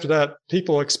immediately after that,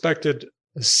 people expected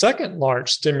a second large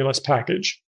stimulus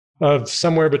package of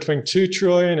somewhere between $2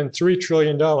 trillion and $3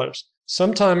 trillion.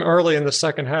 Sometime early in the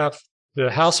second half,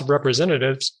 the House of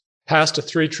Representatives passed a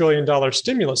 $3 trillion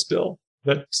stimulus bill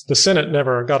that the Senate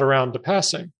never got around to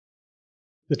passing.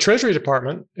 The Treasury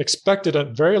Department expected a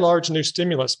very large new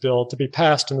stimulus bill to be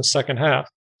passed in the second half.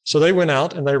 So they went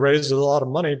out and they raised a lot of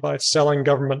money by selling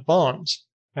government bonds.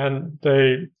 And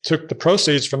they took the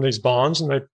proceeds from these bonds and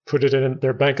they put it in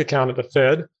their bank account at the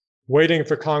Fed, waiting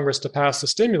for Congress to pass the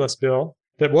stimulus bill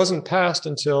that wasn't passed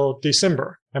until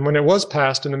December. And when it was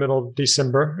passed in the middle of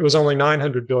December, it was only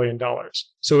 $900 billion.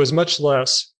 So it was much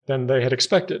less than they had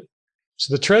expected.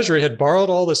 So the Treasury had borrowed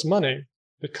all this money,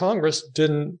 but Congress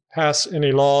didn't pass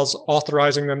any laws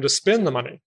authorizing them to spend the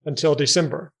money until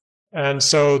December. And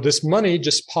so this money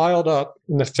just piled up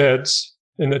in the Fed's,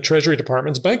 in the Treasury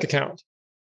Department's bank account.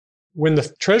 When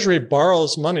the Treasury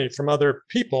borrows money from other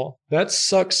people, that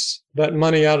sucks that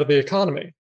money out of the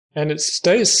economy. And it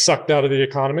stays sucked out of the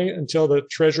economy until the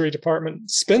Treasury Department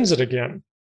spends it again.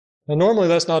 Now, normally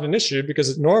that's not an issue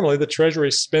because normally the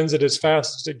Treasury spends it as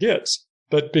fast as it gets.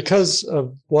 But because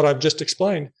of what I've just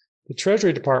explained, the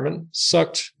Treasury Department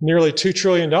sucked nearly $2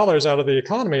 trillion out of the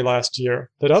economy last year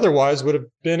that otherwise would have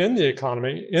been in the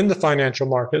economy, in the financial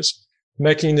markets,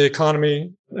 making the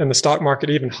economy and the stock market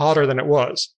even hotter than it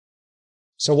was.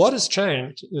 So what has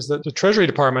changed is that the Treasury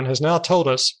Department has now told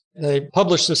us, they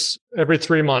publish this every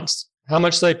 3 months, how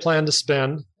much they plan to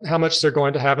spend, how much they're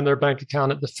going to have in their bank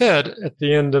account at the Fed at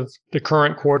the end of the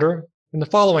current quarter and the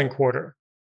following quarter.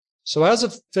 So as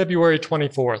of February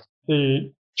 24th,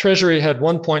 the Treasury had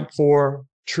 $1.4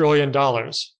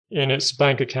 trillion in its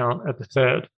bank account at the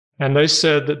Fed. And they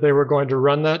said that they were going to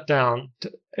run that down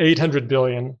to $800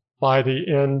 billion by the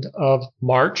end of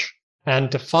March and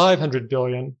to $500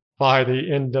 billion by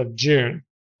the end of June.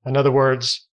 In other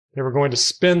words, they were going to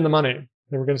spend the money.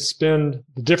 They were going to spend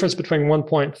the difference between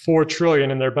 $1.4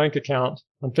 trillion in their bank account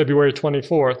on February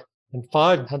 24th and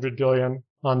 $500 billion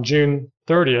on June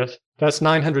 30th. That's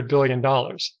 $900 billion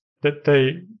that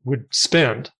they would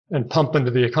spend and pump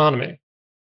into the economy.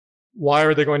 Why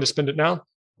are they going to spend it now?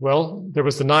 Well, there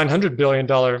was the $900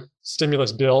 billion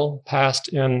stimulus bill passed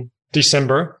in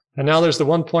December. And now there's the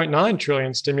 $1.9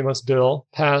 trillion stimulus bill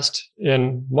passed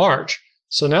in March.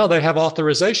 So now they have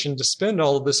authorization to spend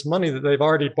all of this money that they've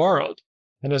already borrowed.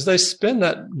 And as they spend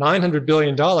that $900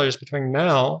 billion between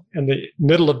now and the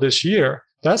middle of this year,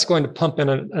 that's going to pump in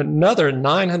another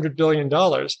 $900 billion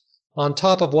on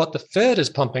top of what the Fed is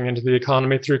pumping into the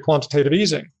economy through quantitative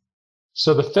easing.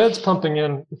 So the Fed's pumping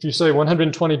in, if you say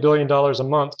 $120 billion a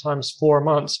month times 4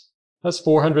 months, that's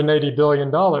 $480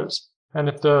 billion. And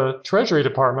if the Treasury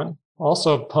Department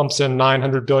also pumps in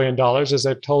 $900 billion, as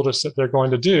they've told us that they're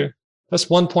going to do, that's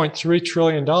 $1.3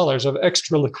 trillion of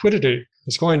extra liquidity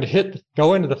that's going to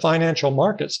go into the financial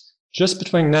markets just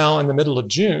between now and the middle of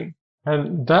June.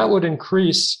 And that would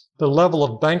increase the level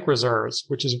of bank reserves,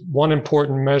 which is one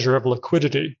important measure of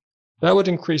liquidity. That would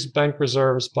increase bank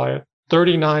reserves by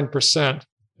 39%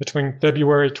 between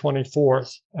February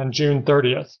 24th and June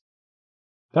 30th.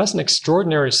 That's an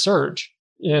extraordinary surge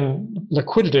in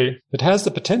liquidity that has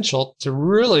the potential to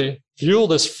really fuel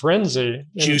this frenzy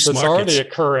that's already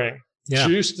occurring. Yeah.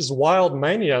 Juice this wild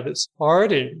mania that's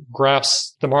already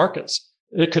grasps the markets.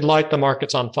 It could light the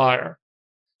markets on fire.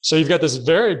 So you've got this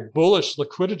very bullish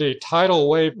liquidity, tidal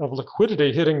wave of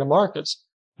liquidity hitting the markets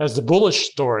as the bullish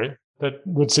story that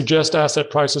would suggest asset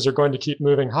prices are going to keep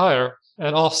moving higher.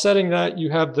 And offsetting that,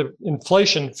 you have the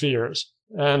inflation fears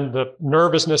and the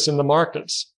nervousness in the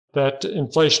markets that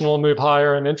inflation will move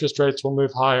higher and interest rates will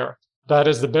move higher. That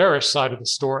is the bearish side of the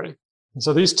story. And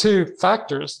so these two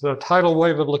factors, the tidal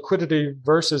wave of liquidity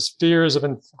versus fears of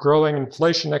growing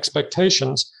inflation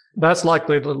expectations, that's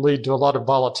likely to lead to a lot of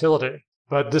volatility.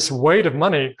 But this weight of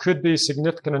money could be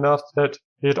significant enough that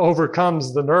it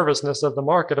overcomes the nervousness of the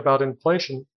market about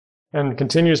inflation and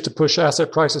continues to push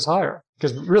asset prices higher.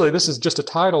 Because really, this is just a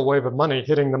tidal wave of money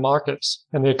hitting the markets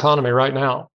and the economy right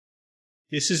now.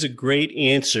 This is a great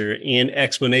answer and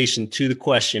explanation to the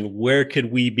question, where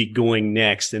could we be going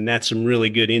next? And that's some really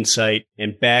good insight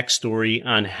and backstory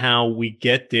on how we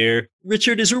get there.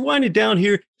 Richard, as we're winding down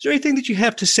here, is there anything that you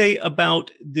have to say about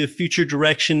the future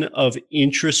direction of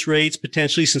interest rates,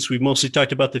 potentially, since we've mostly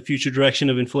talked about the future direction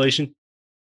of inflation?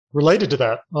 Related to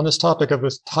that, on this topic of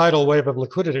this tidal wave of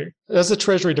liquidity, as the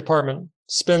Treasury Department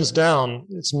spends down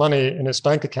its money in its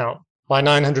bank account by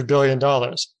 $900 billion,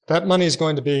 that money is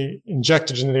going to be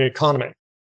injected into the economy.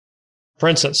 For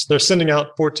instance, they're sending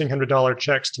out $1,400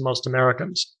 checks to most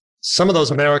Americans. Some of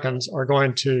those Americans are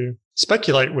going to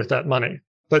speculate with that money.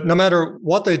 But no matter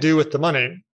what they do with the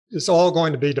money, it's all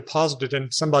going to be deposited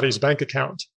in somebody's bank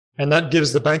account. And that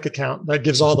gives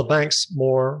all the banks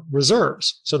more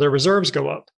reserves. So their reserves go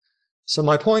up. So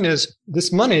my point is,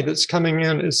 this money that's coming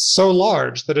in is so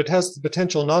large that it has the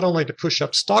potential not only to push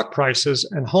up stock prices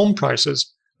and home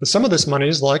prices, but some of this money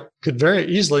could very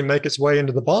easily make its way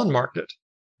into the bond market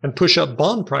and push up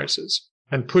bond prices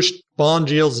and push bond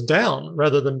yields down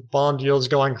rather than bond yields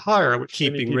going higher, which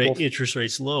keeping interest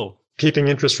rates low. Keeping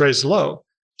interest rates low.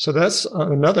 So that's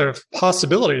another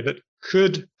possibility that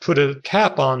could put a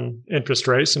cap on interest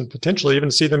rates and potentially even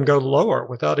see them go lower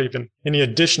without even any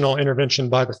additional intervention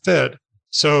by the Fed.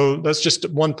 So that's just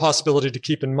one possibility to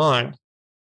keep in mind.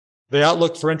 The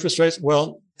outlook for interest rates,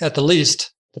 well, at the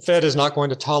least, the Fed is not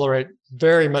going to tolerate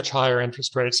very much higher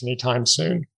interest rates anytime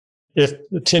soon. If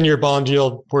the 10-year bond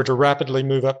yield were to rapidly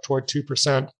move up toward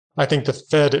 2%, I think the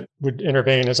Fed would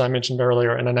intervene, as I mentioned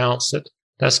earlier, and announce that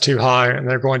that's too high and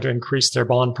they're going to increase their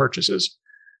bond purchases.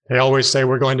 They always say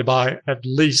we're going to buy at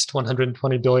least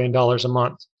 $120 billion a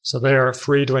month. So they are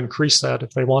free to increase that if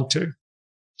they want to.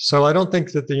 So I don't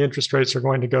think that the interest rates are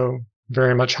going to go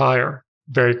very much higher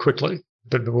very quickly,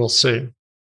 but we'll see.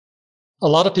 A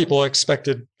lot of people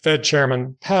expected Fed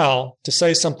Chairman Powell to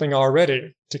say something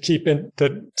already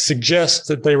that suggests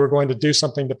that they were going to do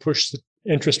something to push the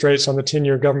interest rates on the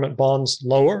 10-year government bonds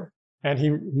lower. And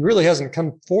he really hasn't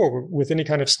come forward with any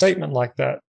kind of statement like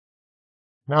that.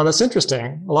 Now, that's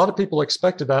interesting. A lot of people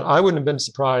expected that. I wouldn't have been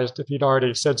surprised if he'd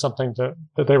already said something that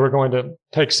they were going to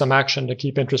take some action to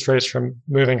keep interest rates from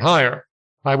moving higher.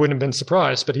 I wouldn't have been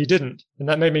surprised, but he didn't. And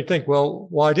that made me think, well,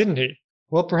 why didn't he?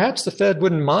 Well, perhaps the Fed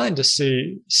wouldn't mind to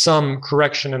see some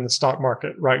correction in the stock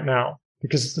market right now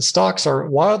because the stocks are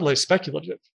wildly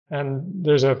speculative and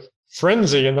there's a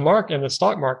frenzy in the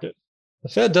stock market. The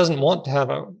Fed doesn't want to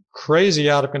have a crazy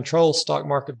out of control stock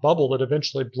market bubble that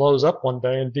eventually blows up one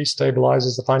day and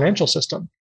destabilizes the financial system.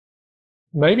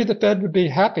 Maybe the Fed would be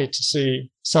happy to see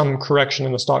some correction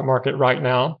in the stock market right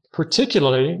now,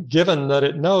 particularly given that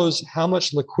it knows how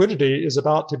much liquidity is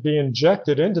about to be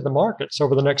injected into the markets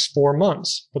over the next 4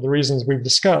 months for the reasons we've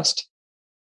discussed.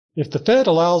 If the Fed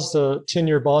allows the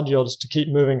 10-year bond yields to keep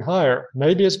moving higher,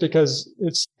 maybe it's because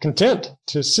it's content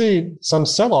to see some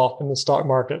sell-off in the stock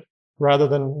market rather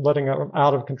than letting an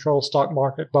out-of-control stock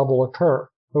market bubble occur.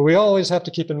 But we always have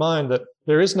to keep in mind that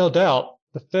there is no doubt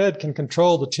the Fed can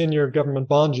control the 10-year government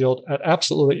bond yield at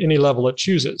absolutely any level it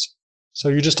chooses. So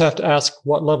you just have to ask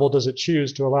what level does it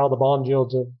choose to allow the bond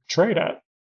yield to trade at.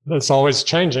 That's always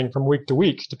changing from week to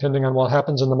week, depending on what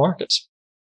happens in the markets.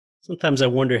 Sometimes I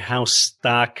wonder how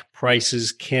stock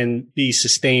prices can be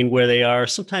sustained where they are.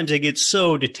 Sometimes they get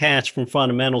so detached from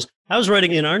fundamentals. I was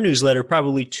writing in our newsletter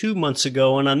probably 2 months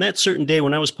ago, and on that certain day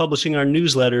when I was publishing our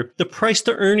newsletter, the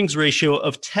price-to-earnings ratio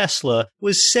of Tesla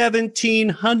was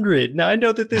 1,700. Now, I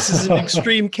know that this is an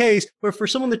extreme case, but for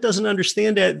someone that doesn't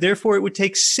understand that, therefore, it would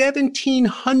take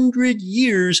 1,700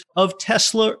 years of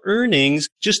Tesla earnings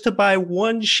just to buy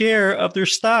one share of their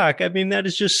stock. I mean, that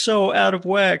is just so out of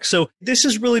whack. So this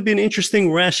has really been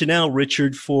interesting rationale,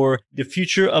 Richard, for the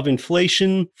future of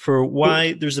inflation, for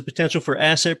why there's a potential for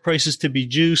asset prices to be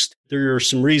juiced. There are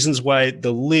some reasons why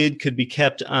the lid could be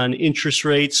kept on interest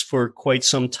rates for quite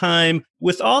some time.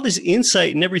 With all this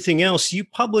insight and everything else, you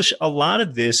publish a lot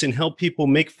of this and help people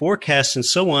make forecasts and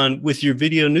so on with your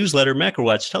video newsletter,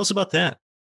 MacroWatch. Tell us about that.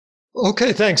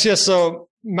 Okay, thanks. Yes, so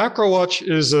MacroWatch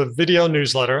is a video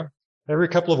newsletter. Every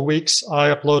couple of weeks, I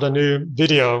upload a new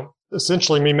video,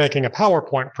 essentially me making a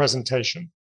PowerPoint presentation.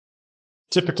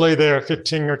 Typically, they're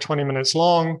 15 or 20 minutes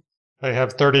long. They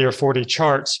have 30 or 40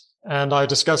 charts. And I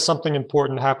discussed something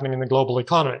important happening in the global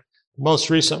economy. The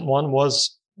most recent one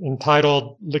was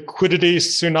entitled Liquidity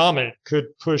Tsunami Could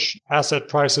Push Asset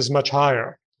Prices Much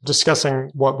Higher, discussing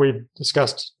what we've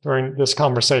discussed during this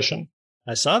conversation.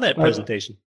 I saw that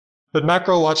presentation. But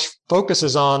MacroWatch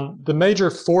focuses on the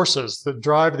major forces that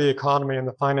drive the economy and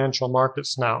the financial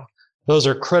markets now. Those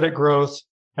are credit growth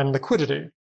and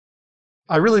liquidity.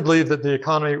 I really believe that the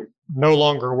economy no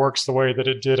longer works the way that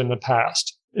it did in the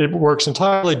past. It works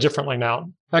entirely differently now.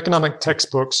 Economic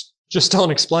textbooks just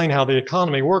don't explain how the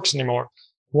economy works anymore.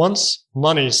 Once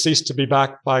money ceased to be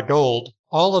backed by gold,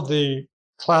 all of the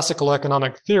classical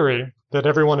economic theory that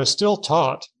everyone is still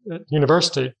taught at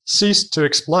university ceased to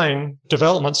explain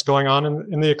developments going on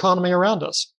in the economy around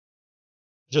us.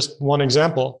 Just one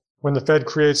example, when the Fed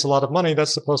creates a lot of money,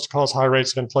 that's supposed to cause high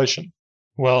rates of inflation.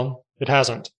 Well, it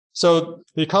hasn't. So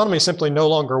the economy simply no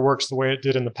longer works the way it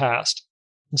did in the past.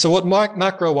 And so what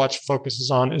MacroWatch focuses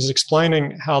on is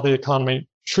explaining how the economy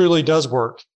truly does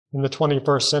work in the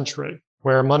 21st century,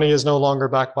 where money is no longer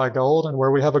backed by gold and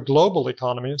where we have a global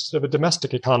economy instead of a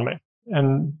domestic economy,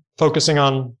 and focusing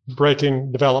on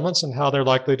breaking developments and how they're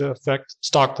likely to affect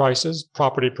stock prices,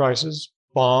 property prices,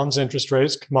 bonds, interest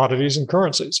rates, commodities, and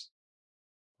currencies.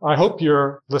 I hope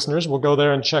your listeners will go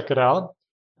there and check it out.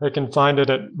 They can find it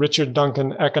at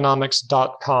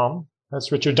richardduncaneconomics.com.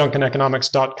 That's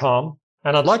richardduncaneconomics.com.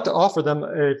 And I'd like to offer them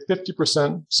a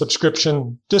 50%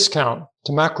 subscription discount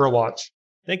to MacroWatch.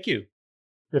 Thank you.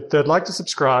 If they'd like to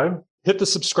subscribe, hit the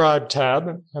subscribe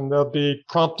tab and they'll be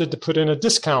prompted to put in a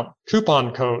discount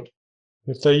coupon code.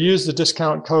 If they use the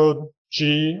discount code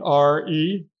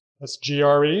GRE, that's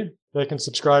GRE, they can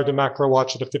subscribe to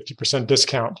MacroWatch at a 50%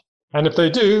 discount. And if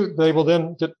they do, they will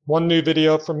then get one new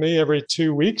video from me every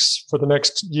 2 weeks for the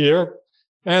next year,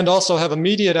 and also have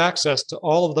immediate access to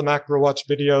all of the MacroWatch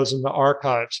videos in the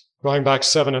archives going back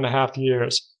 7.5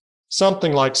 years.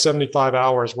 Something like 75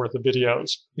 hours worth of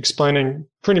videos explaining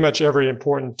pretty much every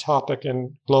important topic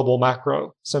in global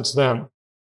macro since then.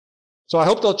 So I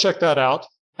hope they'll check that out.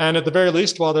 And at the very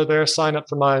least, while they're there, sign up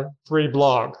for my free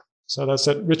blog. So that's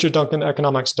at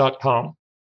richardduncaneconomics.com.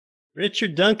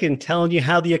 Richard Duncan telling you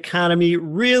how the economy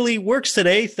really works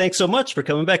today. Thanks so much for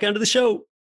coming back onto the show.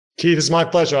 Keith, it's my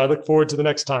pleasure. I look forward to the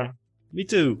next time. Me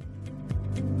too.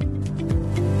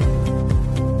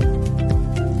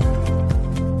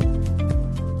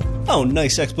 Oh,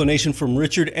 nice explanation from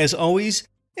Richard, as always.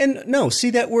 And no, see,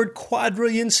 that word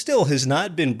quadrillion still has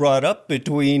not been brought up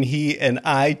between he and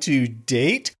I to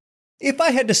date. If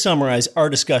I had to summarize our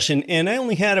discussion, and I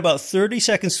only had about 30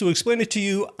 seconds to explain it to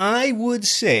you, I would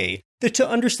say that to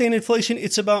understand inflation,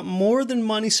 it's about more than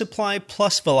money supply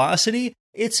plus velocity.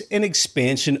 It's an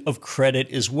expansion of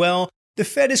credit as well. The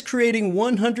Fed is creating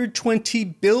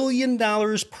 $120 billion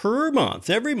per month,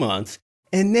 every month.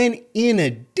 And then in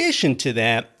addition to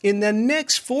that, in the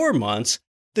next 4 months,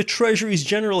 the Treasury's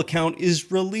General Account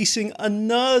is releasing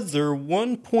another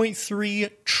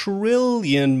 $1.3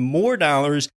 trillion more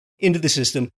dollars into the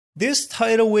system. This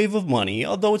tidal wave of money,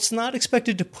 although it's not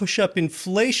expected to push up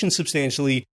inflation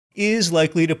substantially, is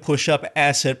likely to push up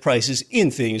asset prices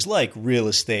in things like real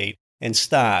estate and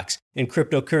stocks and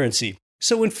cryptocurrency.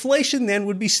 So inflation then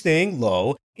would be staying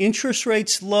low, interest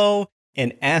rates low,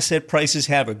 and asset prices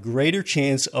have a greater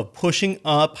chance of pushing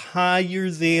up higher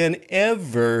than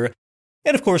ever.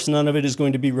 And of course, none of it is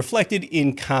going to be reflected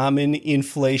in common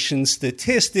inflation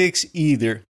statistics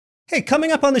either. Hey,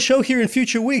 coming up on the show here in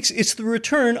future weeks, it's the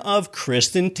return of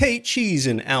Kristen Tate. She's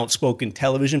an outspoken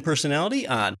television personality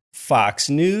on Fox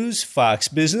News, Fox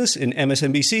Business, and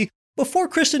MSNBC. Before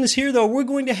Kristen is here, though, we're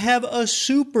going to have a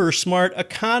super smart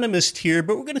economist here,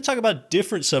 but we're going to talk about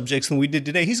different subjects than we did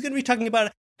today. He's going to be talking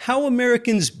about how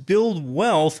Americans build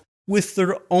wealth with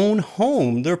their own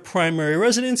home, their primary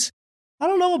residence? I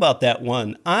don't know about that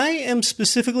one. I am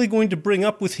specifically going to bring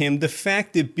up with him the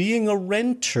fact that being a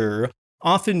renter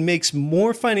often makes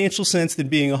more financial sense than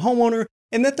being a homeowner,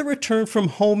 and that the return from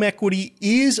home equity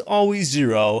is always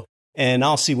zero. And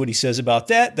I'll see what he says about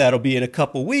that. That'll be in a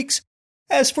couple weeks.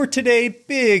 As for today,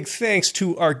 big thanks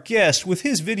to our guest with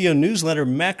his video newsletter,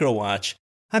 MacroWatch.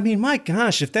 I mean, my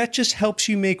gosh, if that just helps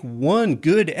you make one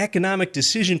good economic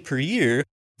decision per year,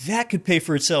 that could pay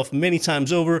for itself many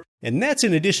times over, and that's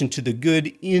in addition to the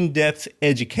good in-depth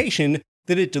education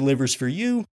that it delivers for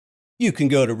you. You can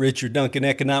go to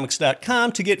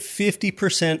richardduncaneconomics.com to get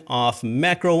 50% off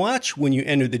MacroWatch when you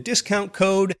enter the discount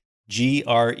code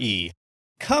GRE.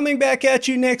 Coming back at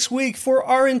you next week for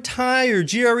our entire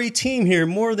GRE team here,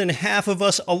 more than half of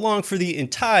us along for the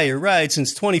entire ride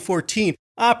since 2014.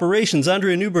 Operations,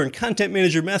 Andrea Newbern, Content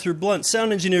Manager, Matthew Blunt,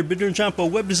 Sound Engineer, Bidder Jampo,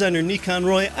 Web Designer, Nikon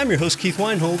Roy. I'm your host, Keith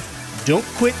Weinhold. Don't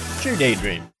quit your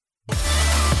daydream.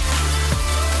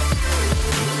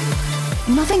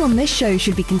 Nothing on this show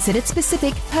should be considered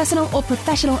specific, personal, or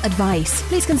professional advice.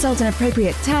 Please consult an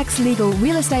appropriate tax, legal,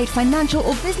 real estate, financial,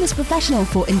 or business professional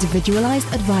for individualized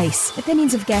advice.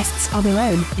 Opinions of guests are their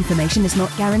own. Information is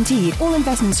not guaranteed. All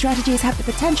investment strategies have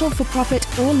the potential for profit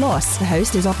or loss. The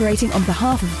host is operating on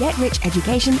behalf of Get Rich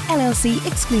Education, LLC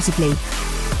exclusively.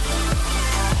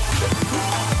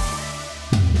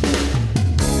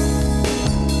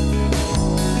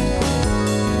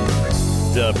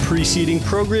 The preceding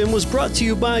program was brought to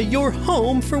you by your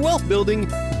home for wealth building,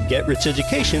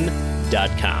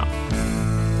 GetRichEducation.com.